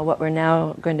 is what we're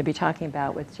now going to be talking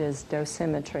about, which is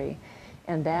dosimetry.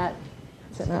 And that,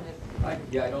 is it not?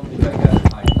 Yeah, I don't think I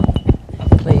got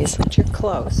time. Please. But you're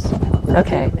close.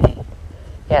 Okay.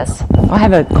 Yes. I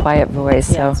have a quiet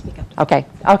voice, Yeah, so. speak up. Okay.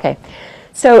 Okay.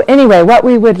 So anyway, what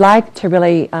we would like to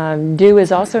really do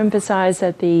is also emphasize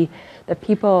that the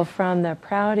people from the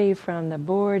Prouty, from the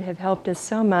board, have helped us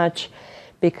so much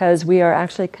because we are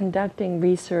actually conducting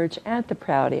research at the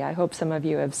Prouty. I hope some of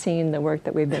you have seen the work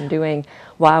that we've been doing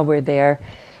while we're there.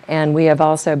 And we have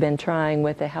also been trying,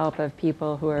 with the help of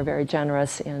people who are very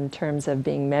generous in terms of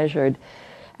being measured,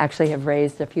 actually have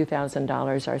raised a few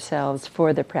 $1,000s ourselves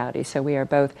for the Prouty. So we are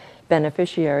both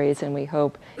beneficiaries and we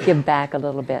hope give back a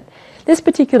little bit. This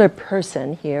particular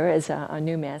person here is a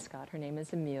new mascot. Her name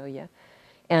is Amelia.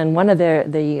 And one of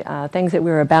the things that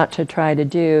we're about to try to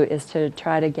do is to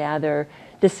try to gather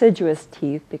deciduous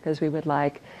teeth, because we would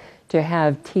like to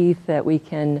have teeth that we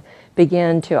can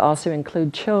begin to also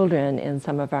include children in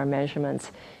some of our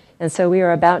measurements. And so we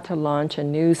are about to launch a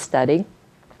new study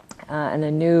and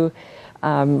a new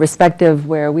respective,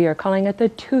 where we are calling it the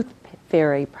Tooth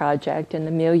Fairy Project, and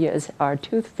Amelia is our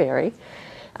tooth fairy.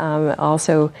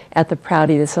 Also at the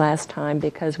Prouty this last time,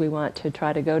 because we want to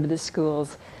try to go to the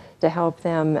schools to help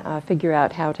them figure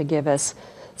out how to give us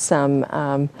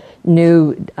some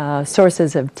new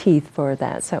sources of teeth for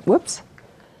that. So, whoops.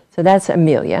 So that's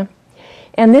Amelia.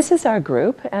 And this is our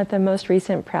group at the most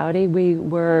recent Prouty.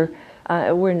 We're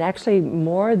actually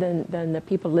more than the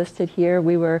people listed here.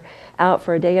 We were out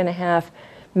for a day and a half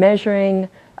measuring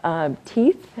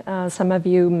teeth. Some of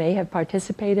you may have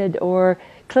participated, or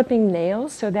clipping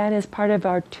nails. So that is part of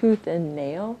our tooth and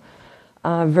nail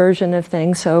version of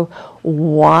things. So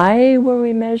why were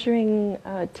we measuring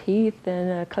teeth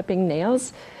and clipping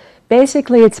nails?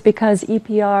 Basically, it's because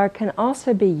EPR can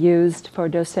also be used for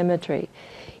dosimetry.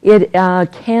 It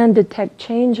can detect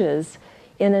changes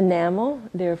in enamel,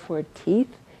 therefore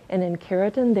teeth, and in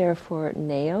keratin, therefore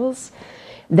nails,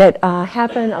 that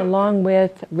happen along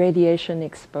with radiation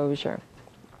exposure.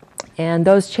 And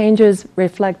those changes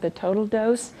reflect the total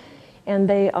dose, and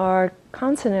they are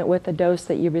consonant with the dose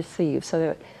that you receive, so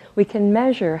that we can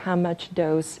measure how much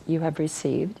dose you have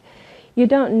received. You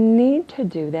don't need to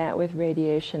do that with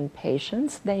radiation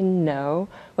patients. They know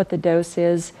what the dose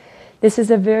is. This is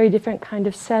a very different kind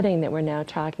of setting that we're now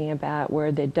talking about,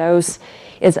 where the dose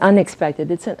is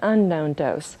unexpected. It's an unknown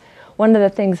dose. One of the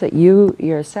things that you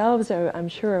yourselves are, I'm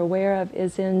sure, aware of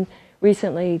is in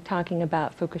recently talking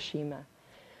about Fukushima.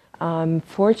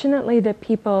 Fortunately, the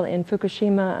people in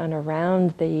Fukushima and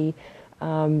around the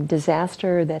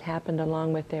disaster that happened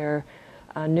along with their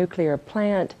nuclear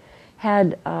plant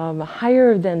had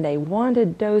higher than they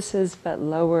wanted doses, but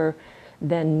lower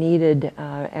than needed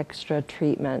extra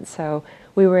treatment. So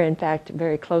we were, in fact,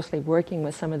 very closely working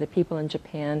with some of the people in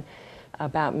Japan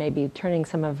about maybe turning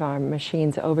some of our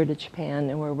machines over to Japan,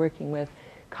 and we're working with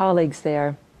colleagues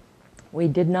there. We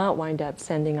did not wind up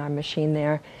sending our machine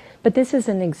there, but this is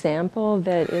an example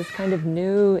that is kind of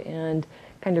new and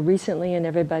kind of recently in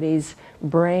everybody's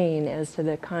brain as to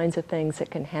the kinds of things that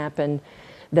can happen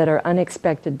that are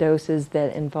unexpected doses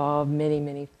that involve many,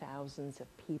 many thousands of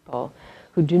people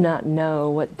who do not know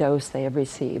what dose they have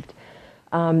received.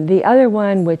 The other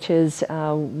one, which is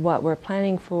what we're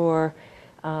planning for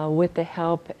with the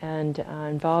help and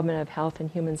involvement of Health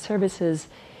and Human Services,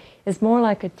 is more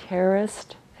like a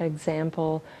terrorist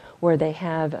example where they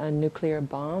have a nuclear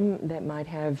bomb that might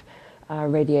have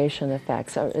radiation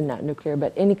effects, not nuclear,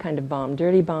 but any kind of bomb,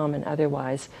 dirty bomb and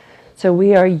otherwise. So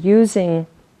we are using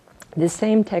the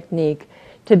same technique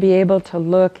to be able to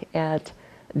look at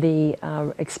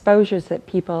the exposures that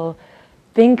people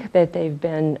think that they've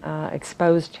been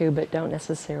exposed to but don't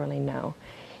necessarily know.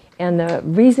 And the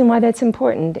reason why that's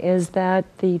important is that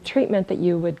the treatment that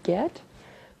you would get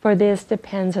for this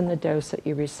depends on the dose that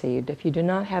you received. If you do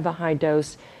not have a high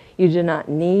dose, you do not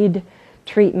need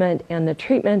treatment, and the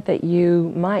treatment that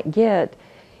you might get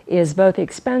is both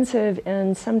expensive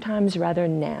and sometimes rather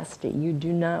nasty. You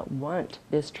do not want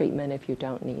this treatment if you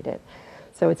don't need it.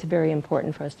 So it's very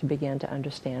important for us to begin to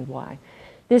understand why.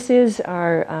 This is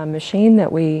our machine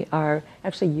that we are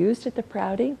actually used at the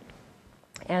Prouty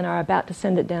and are about to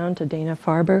send it down to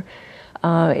Dana-Farber.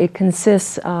 It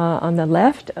consists on the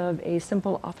left of a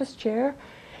simple office chair,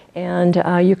 and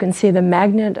you can see the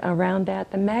magnet around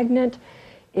that. The magnet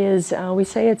is, we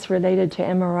say it's related to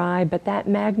MRI, but that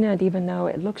magnet, even though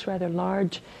it looks rather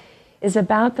large, is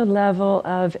about the level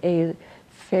of a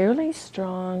fairly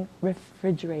strong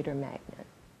refrigerator magnet.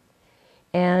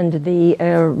 And the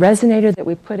resonator that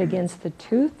we put against the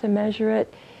tooth to measure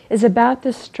it is about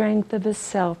the strength of a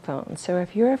cell phone. So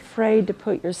if you're afraid to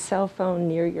put your cell phone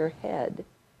near your head,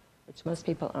 which most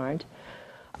people aren't,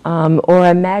 or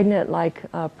a magnet like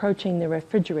approaching the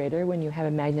refrigerator when you have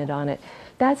a magnet on it.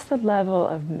 That's the level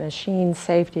of machine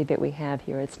safety that we have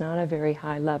here. It's not a very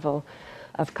high level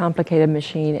of complicated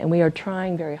machine, and we are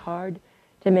trying very hard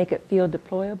to make it field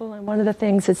deployable. And one of the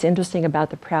things that's interesting about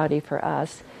the Prouty for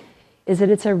us is that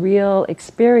it's a real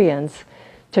experience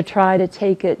to try to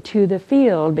take it to the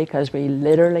field, because we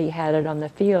literally had it on the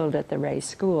field at the Ray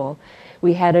School.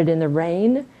 We had it in the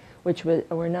rain, which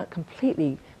we're not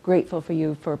completely grateful for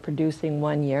you for producing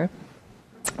one year.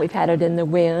 We've had it in the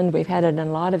wind. We've had it in a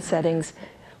lot of settings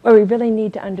where we really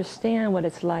need to understand what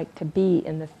it's like to be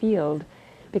in the field,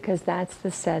 because that's the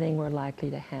setting we're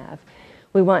likely to have.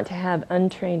 We want to have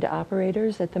untrained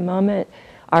operators. At the moment,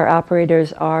 our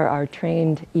operators are our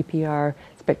trained EPR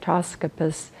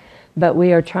spectroscopists, but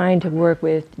we are trying to work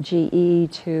with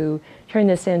GE to turn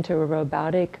this into a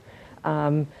robotic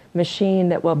machine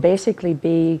that will basically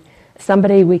be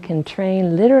somebody we can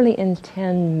train literally in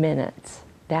 10 minutes.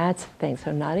 That's the thing.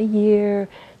 So not a year,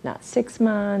 not 6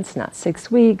 months, not 6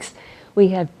 weeks. We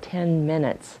have 10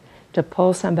 minutes to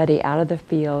pull somebody out of the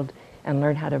field and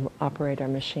learn how to operate our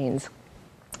machines.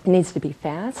 It needs to be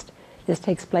fast. This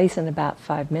takes place in about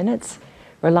 5 minutes.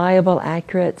 Reliable,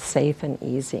 accurate, safe, and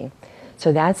easy.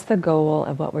 So that's the goal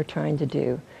of what we're trying to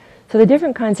do. So the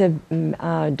different kinds of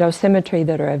dosimetry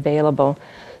that are available,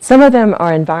 some of them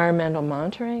are environmental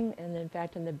monitoring, and in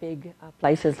fact in the big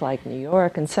places like New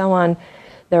York and so on,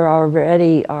 there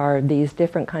already are these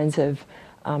different kinds of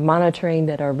monitoring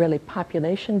that are really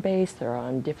population-based. They're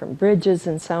on different bridges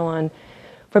and so on.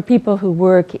 For people who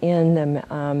work in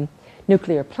the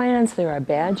nuclear plants, there are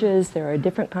badges, there are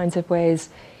different kinds of ways.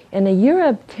 And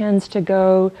Europe tends to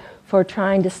go for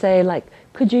trying to say, like,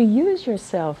 could you use your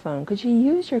cell phone? Could you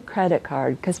use your credit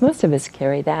card? Because most of us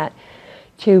carry that,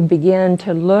 to begin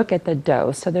to look at the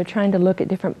dose. So they're trying to look at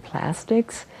different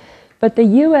plastics. But the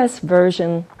US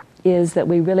version is that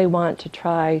we really want to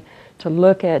try to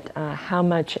look at how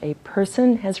much a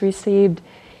person has received.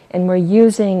 And we're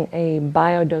using a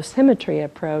biodosimetry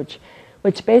approach,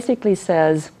 which basically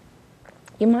says,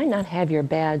 you might not have your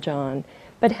badge on,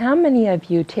 but how many of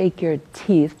you take your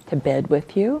teeth to bed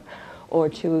with you, or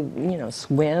to,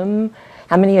 swim?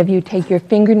 How many of you take your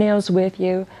fingernails with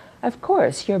you? Of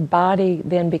course, your body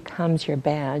then becomes your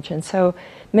badge. And so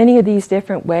many of these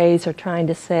different ways are trying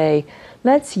to say,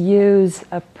 let's use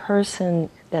a person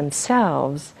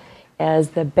themselves as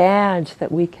the badge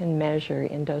that we can measure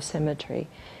in dosimetry.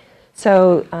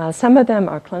 So some of them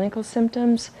are clinical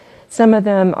symptoms. Some of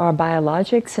them are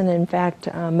biologics, and in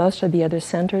fact, most of the other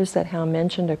centers that Hal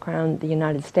mentioned around the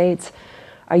United States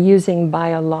are using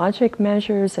biologic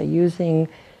measures, are using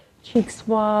cheek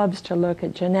swabs to look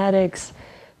at genetics.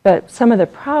 But some of the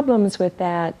problems with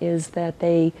that is that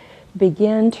they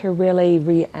begin to really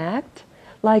react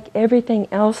like everything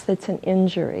else that's an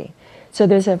injury. So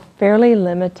there's a fairly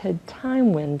limited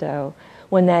time window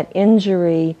when that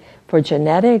injury for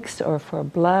genetics or for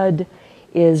blood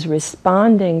is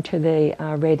responding to the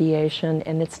radiation,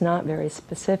 and it's not very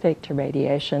specific to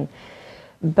radiation.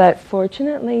 But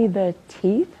fortunately, the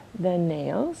teeth, the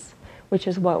nails, which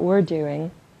is what we're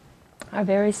doing, are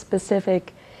very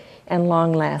specific and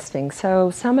long-lasting.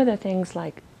 So some of the things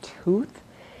like tooth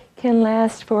can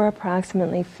last for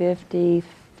approximately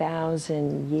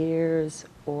 50,000 years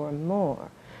or more.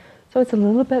 So it's a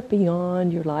little bit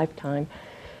beyond your lifetime.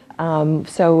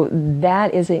 So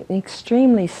that is an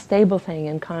extremely stable thing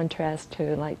in contrast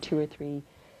to like 2 or 3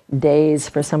 days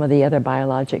for some of the other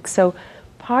biologics. So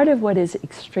part of what is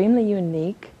extremely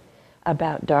unique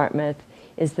about Dartmouth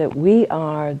is that we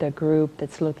are the group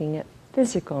that's looking at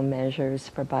physical measures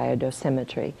for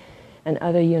biodosimetry, and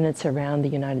other units around the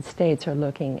United States are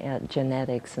looking at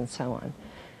genetics and so on.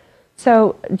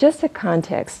 So just a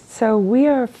context. So we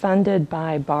are funded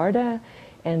by BARDA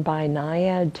and by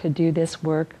NIAID to do this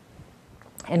work.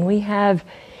 And we have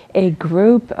a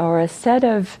group or a set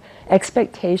of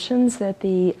expectations that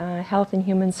the Health and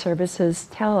Human Services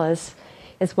tell us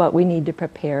is what we need to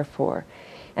prepare for.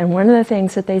 And one of the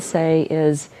things that they say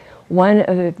is one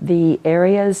of the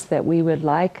areas that we would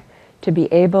like to be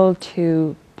able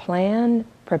to plan,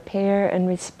 prepare, and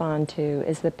respond to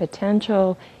is the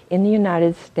potential in the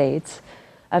United States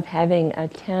of having a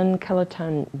 10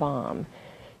 kiloton bomb.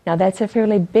 Now that's a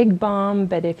fairly big bomb,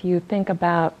 but if you think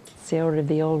about sort of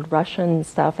the old Russian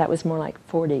stuff, that was more like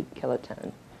 40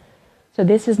 kiloton. So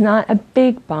this is not a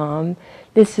big bomb.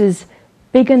 This is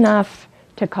big enough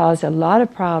to cause a lot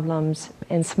of problems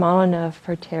and small enough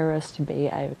for terrorists to be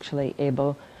actually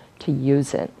able to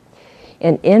use it.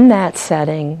 And in that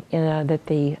setting that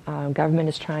the government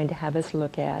is trying to have us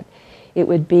look at, it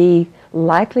would be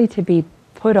likely to be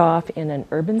put off in an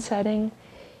urban setting.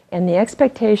 And the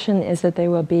expectation is that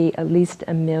there will be at least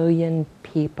 1 million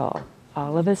people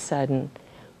all of a sudden,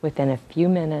 within a few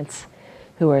minutes,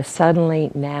 who are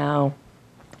suddenly now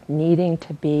needing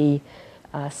to be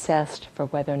assessed for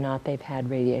whether or not they've had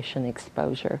radiation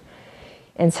exposure.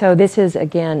 And so this is,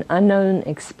 again, unknown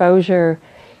exposure,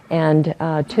 and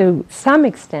to some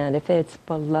extent, if it's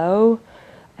below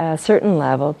a certain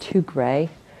level, 2 gray,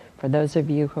 for those of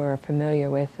you who are familiar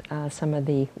with some of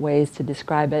the ways to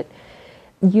describe it,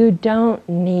 you don't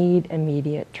need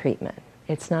immediate treatment.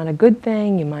 It's not a good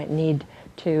thing. You might need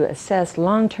to assess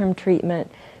long-term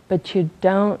treatment, but you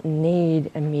don't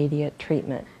need immediate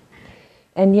treatment.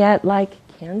 And yet, like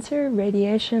cancer,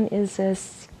 radiation is a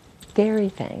scary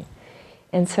thing.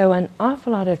 And so an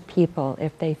awful lot of people,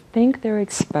 if they think they're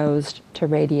exposed to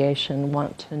radiation,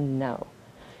 want to know.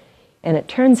 And it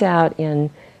turns out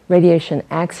in radiation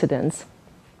accidents,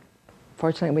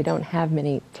 fortunately we don't have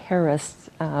many terrorist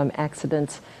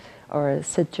accidents or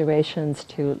situations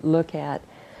to look at,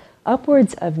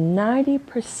 upwards of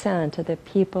 90% of the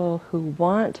people who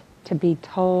want to be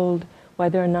told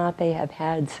whether or not they have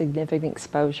had significant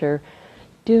exposure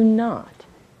do not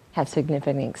have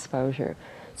significant exposure.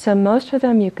 So most of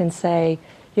them you can say,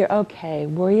 you're okay,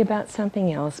 worry about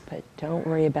something else, but don't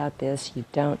worry about this, you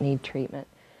don't need treatment.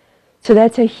 So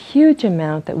that's a huge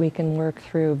amount that we can work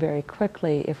through very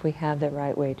quickly if we have the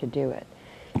right way to do it.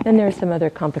 Then there are some other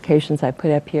complications I put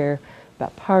up here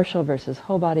about partial versus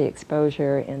whole body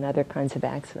exposure and other kinds of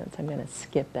accidents. I'm going to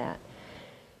skip that.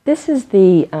 This is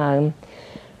the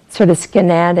sort of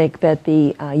schematic that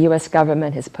the US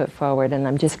government has put forward, and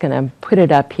I'm just going to put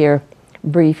it up here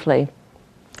briefly.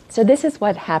 So this is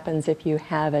what happens if you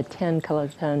have a 10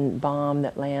 kiloton bomb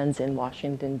that lands in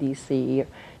Washington, D.C., or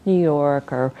New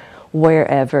York, or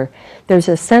wherever. There's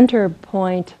a center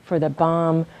point for the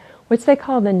bomb, which they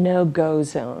call the no-go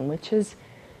zone, which is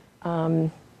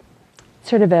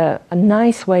sort of a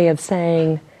nice way of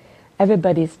saying,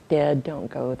 everybody's dead, don't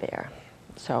go there.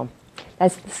 So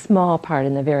that's the small part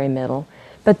in the very middle.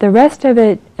 But the rest of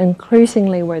it,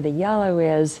 increasingly where the yellow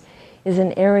is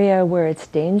an area where it's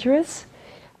dangerous.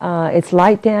 It's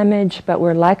light damage, but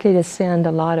we're likely to send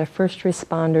a lot of first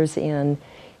responders in,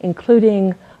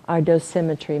 including our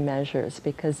dosimetry measures,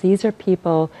 because these are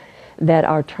people that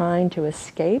are trying to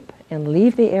escape and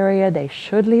leave the area. They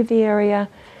should leave the area,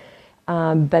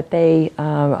 but they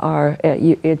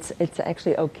it's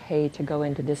actually okay to go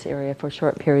into this area for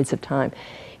short periods of time.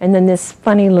 And then this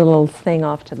funny little thing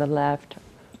off to the left,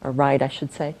 or right I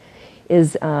should say,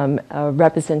 is a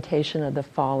representation of the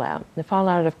fallout. The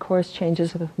fallout, of course,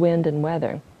 changes with wind and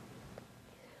weather.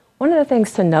 One of the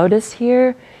things to notice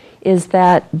here is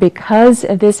that because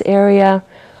of this area,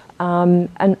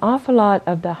 an awful lot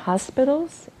of the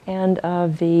hospitals and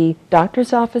of the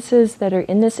doctor's offices that are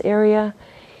in this area,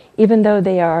 even though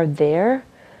they are there,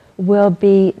 will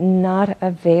be not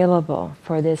available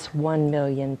for this 1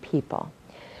 million people.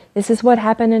 This is what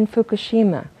happened in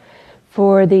Fukushima.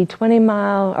 For the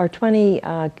 20-mile or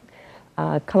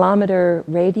 20-kilometer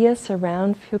radius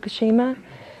around Fukushima,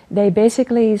 they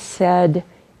basically said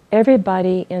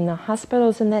everybody in the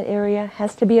hospitals in that area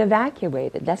has to be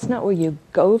evacuated. That's not where you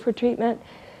go for treatment.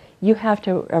 You have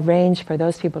to arrange for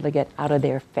those people to get out of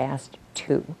there fast,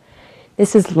 too.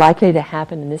 This is likely to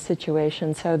happen in this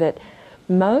situation, so that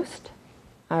most,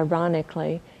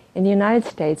 ironically, in the United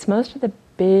States, most of the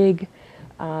big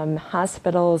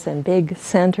hospitals and big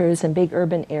centers and big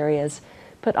urban areas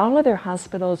put all of their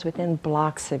hospitals within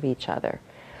blocks of each other.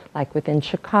 Like within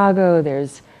Chicago,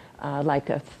 there's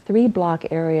like a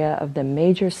 3-block area of the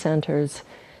major centers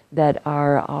that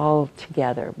are all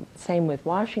together. Same with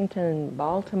Washington,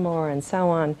 Baltimore, and so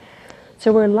on.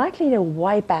 So we're likely to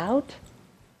wipe out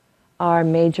our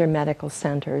major medical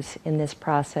centers in this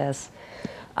process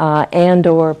and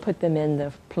or put them in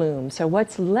the plume. So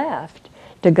what's left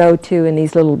to go to in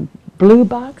these little blue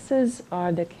boxes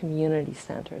are the community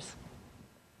centers.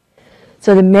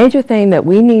 So the major thing that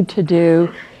we need to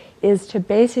do is to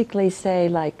basically say,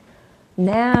 like,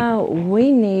 now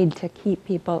we need to keep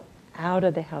people out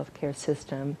of the healthcare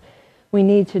system. We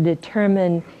need to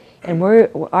determine, and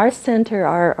our center,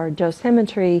 our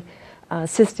dosimetry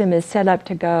system is set up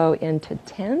to go into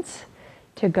tents,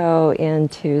 to go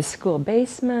into school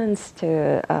basements,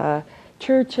 to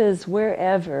churches,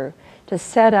 wherever, to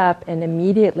set up and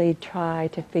immediately try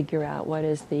to figure out what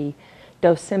is the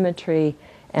dosimetry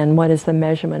and what is the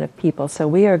measurement of people. So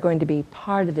we are going to be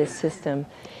part of this system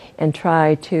and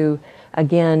try to,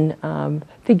 again,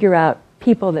 figure out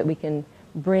people that we can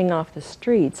bring off the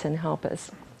streets and help us.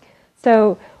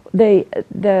 So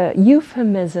the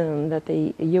euphemism that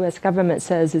the U.S. government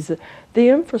says is that the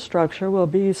infrastructure will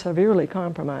be severely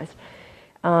compromised.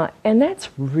 And that's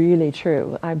really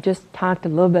true. I've just talked a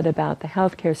little bit about the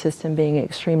healthcare system being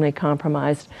extremely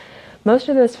compromised. Most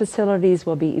of those facilities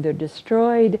will be either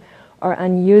destroyed or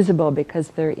unusable because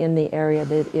they're in the area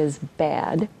that is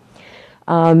bad.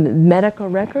 Medical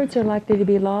records are likely to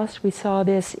be lost. We saw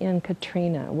this in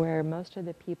Katrina, where most of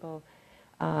the people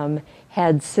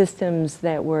had systems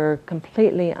that were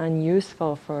completely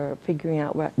unuseful for figuring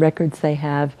out what records they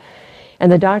have.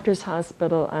 And the doctor's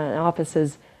hospital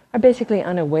offices are basically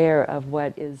unaware of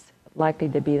what is likely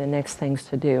to be the next things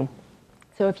to do.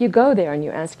 So if you go there and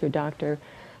you ask your doctor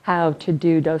how to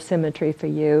do dosimetry for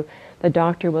you, the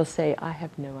doctor will say, I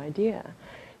have no idea,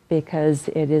 because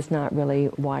it is not really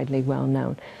widely well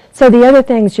known. So the other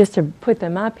things, just to put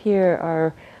them up here,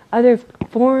 are other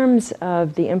forms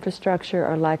of the infrastructure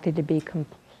are likely to be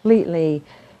completely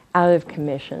out of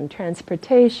commission.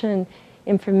 Transportation,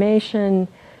 information,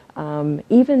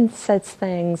 even such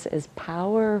things as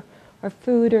power or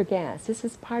food or gas. This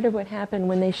is part of what happened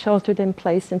when they sheltered in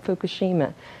place in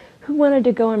Fukushima. Who wanted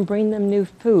to go and bring them new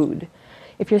food?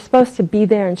 If you're supposed to be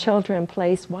there and shelter in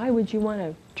place, why would you want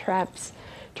to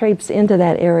traipse into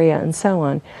that area and so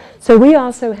on? So we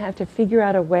also have to figure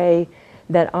out a way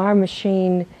that our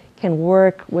machine can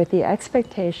work with the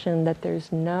expectation that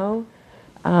there's no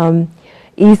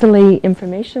easily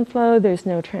information flow, there's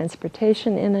no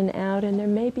transportation in and out, and there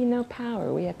may be no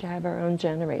power. We have to have our own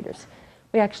generators.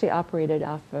 We actually operated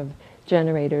off of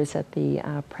generators at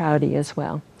the Prouty as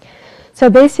well. So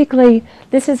basically,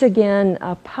 this is again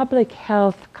a public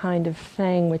health kind of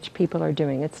thing which people are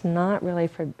doing. It's not really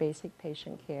for basic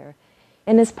patient care.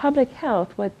 And as public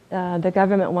health, what the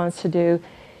government wants to do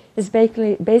is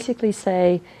basically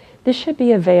say this should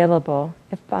be available,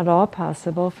 if at all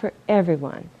possible, for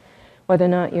everyone. Whether or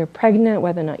not you're pregnant,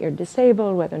 whether or not you're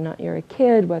disabled, whether or not you're a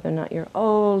kid, whether or not you're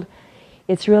old,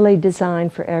 it's really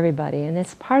designed for everybody. And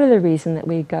it's part of the reason that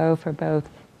we go for both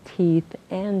teeth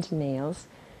and nails,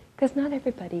 because not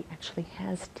everybody actually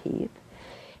has teeth.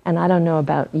 And I don't know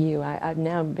about you, I've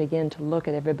now begun to look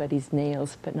at everybody's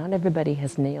nails, but not everybody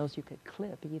has nails you could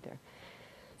clip either.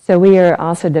 So we are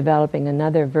also developing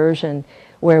another version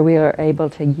where we are able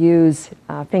to use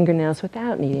fingernails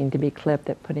without needing to be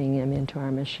clipped, at putting them into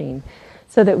our machine,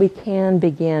 so that we can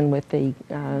begin with the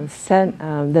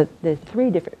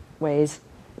three different ways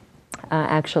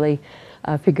actually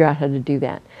figure out how to do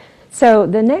that. So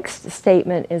the next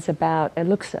statement is about, it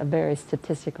looks very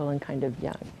statistical and kind of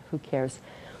young, who cares,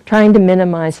 trying to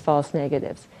minimize false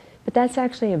negatives. But that's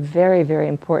actually a very, very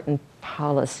important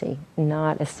policy,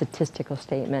 not a statistical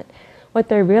statement. What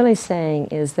they're really saying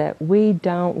is that we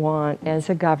don't want, as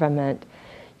a government,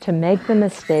 to make the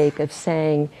mistake of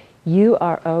saying, you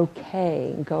are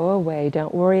okay, go away,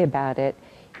 don't worry about it,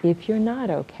 if you're not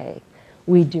okay.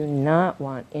 We do not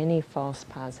want any false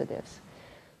positives.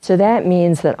 So that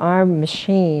means that our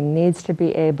machine needs to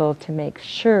be able to make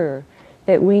sure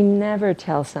that we never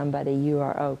tell somebody you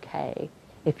are okay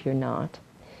if you're not.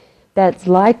 That's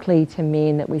likely to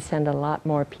mean that we send a lot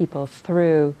more people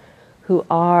through who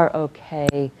are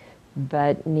okay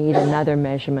but need another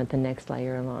measurement the next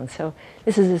layer along. So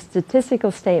this is a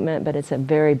statistical statement, but it's a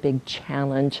very big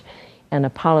challenge and a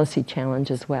policy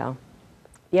challenge as well.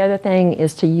 The other thing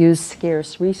is to use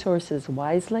scarce resources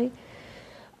wisely.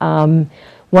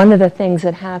 One of the things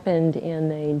that happened in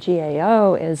the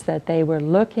GAO is that they were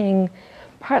looking,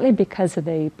 partly because of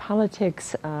the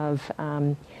politics of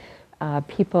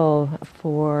people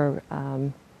for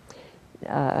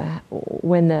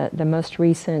when the most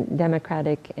recent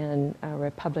Democratic and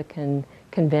Republican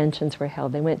conventions were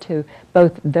held. They went to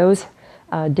both those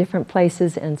different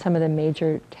places and some of the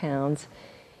major towns,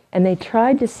 and they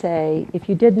tried to say, if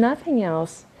you did nothing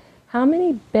else, how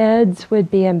many beds would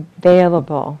be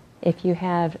available if you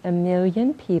have 1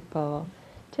 million people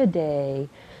today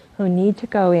who need to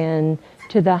go in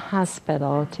to the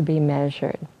hospital to be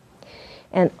measured?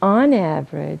 And on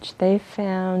average, they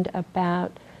found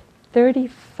about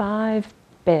 35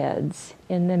 beds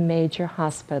in the major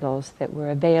hospitals that were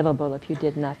available if you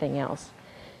did nothing else.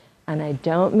 And I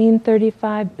don't mean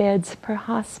 35 beds per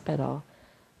hospital.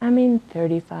 I mean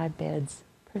 35 beds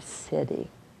per city.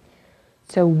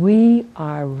 So we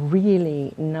are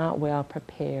really not well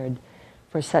prepared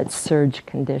for such surge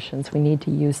conditions. We need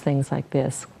to use things like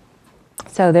this.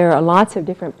 So there are lots of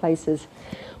different places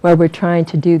where we're trying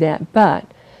to do that. But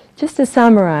just to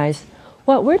summarize,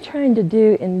 what we're trying to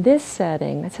do in this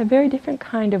setting, it's a very different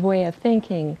kind of way of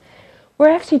thinking. We're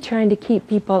actually trying to keep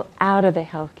people out of the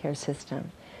healthcare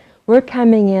system. We're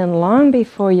coming in long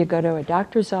before you go to a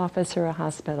doctor's office or a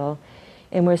hospital,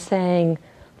 And we're saying,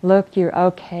 look, you're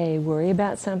okay, worry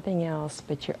about something else,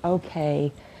 but you're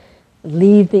okay.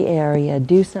 Leave the area,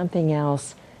 do something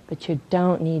else, but you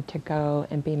don't need to go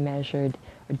and be measured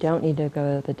or don't need to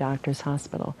go to the doctor's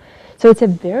hospital. So it's a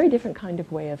very different kind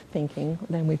of way of thinking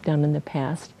than we've done in the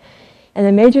past. And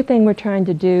the major thing we're trying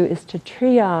to do is to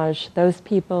triage those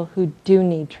people who do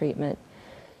need treatment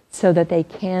so that they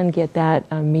can get that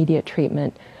immediate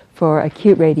treatment for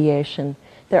acute radiation.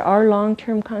 There are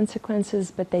long-term consequences,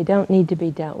 but they don't need to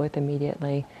be dealt with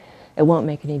immediately. It won't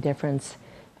make any difference.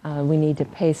 We need to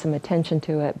pay some attention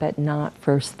to it, but not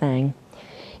first thing.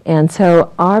 And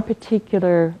so our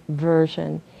particular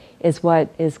version is what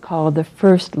is called the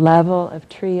first level of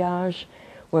triage,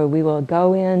 where we will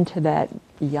go into that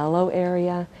yellow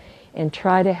area and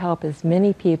try to help as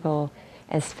many people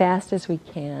as fast as we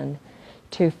can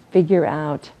to figure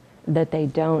out that they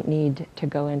don't need to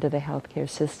go into the healthcare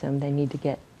system. They need to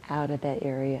get out of that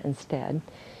area instead.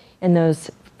 And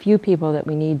those few people that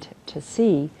we need to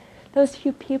see, those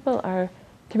few people are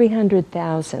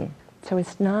 300,000. So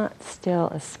it's not still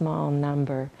a small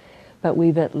number, but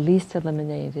we've at least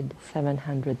eliminated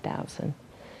 700,000.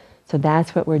 So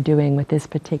that's what we're doing with this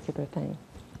particular thing.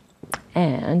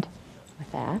 And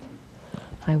with that,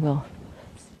 I will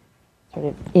sort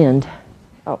of end.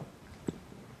 Oh.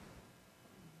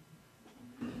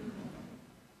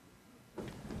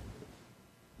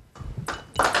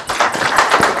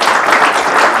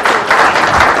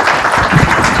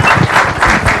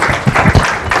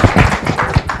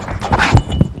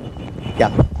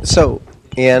 Yeah. So,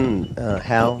 Ann,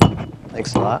 Hal,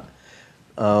 thanks a lot.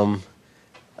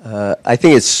 I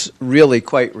think it's really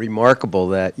quite remarkable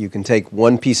that you can take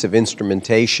one piece of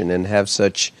instrumentation and have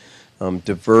such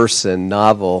diverse and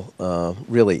novel,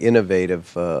 really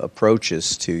innovative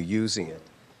approaches to using it.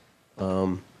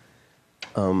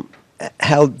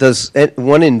 How does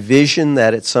one envision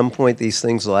that at some point these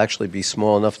things will actually be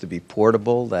small enough to be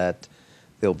portable, that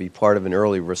they'll be part of an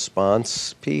early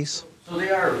response piece? So they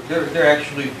are. They're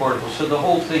actually portable. So the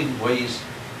whole thing weighs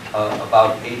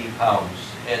about 80 pounds.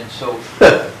 And so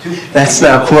That's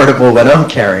not portable when I'm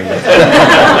carrying it.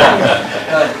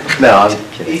 No,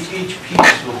 I'm kidding. Each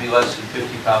piece will be less than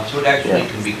 50 pounds, so it actually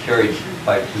can be carried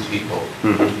by 2 people.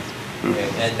 Mm-hmm.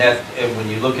 And when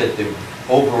you look at the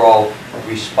overall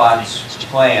response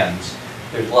plans,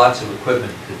 there's lots of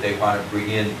equipment that they want to bring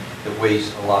in that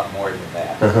weighs a lot more than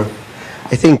that.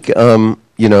 I think,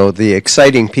 you know, the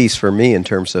exciting piece for me in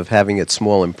terms of having it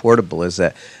small and portable is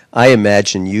that I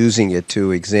imagine using it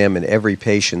to examine every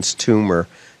patient's tumor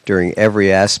during every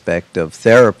aspect of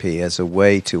therapy as a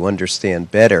way to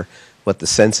understand better what the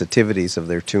sensitivities of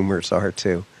their tumors are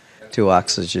to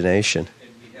oxygenation.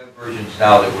 And we have versions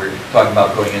now that we're talking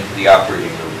about going into the operating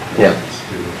room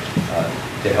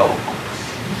to help.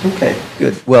 Okay,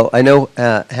 good. Well, I know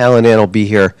Hal and Ann will be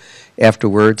here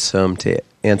afterwards to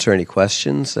answer any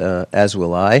questions, as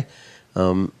will I.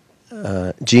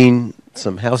 Jean,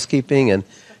 some housekeeping, and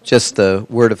just a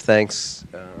word of thanks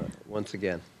once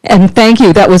again. And thank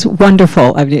you. That was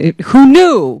wonderful. I mean, who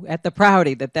knew at the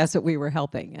Prouty that that's what we were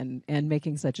helping and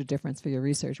making such a difference for your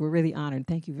research? We're really honored.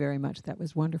 Thank you very much. That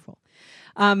was wonderful.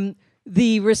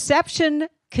 The reception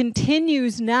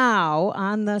continues now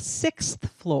on the 6th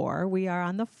floor. We are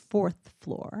on the 4th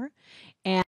floor. And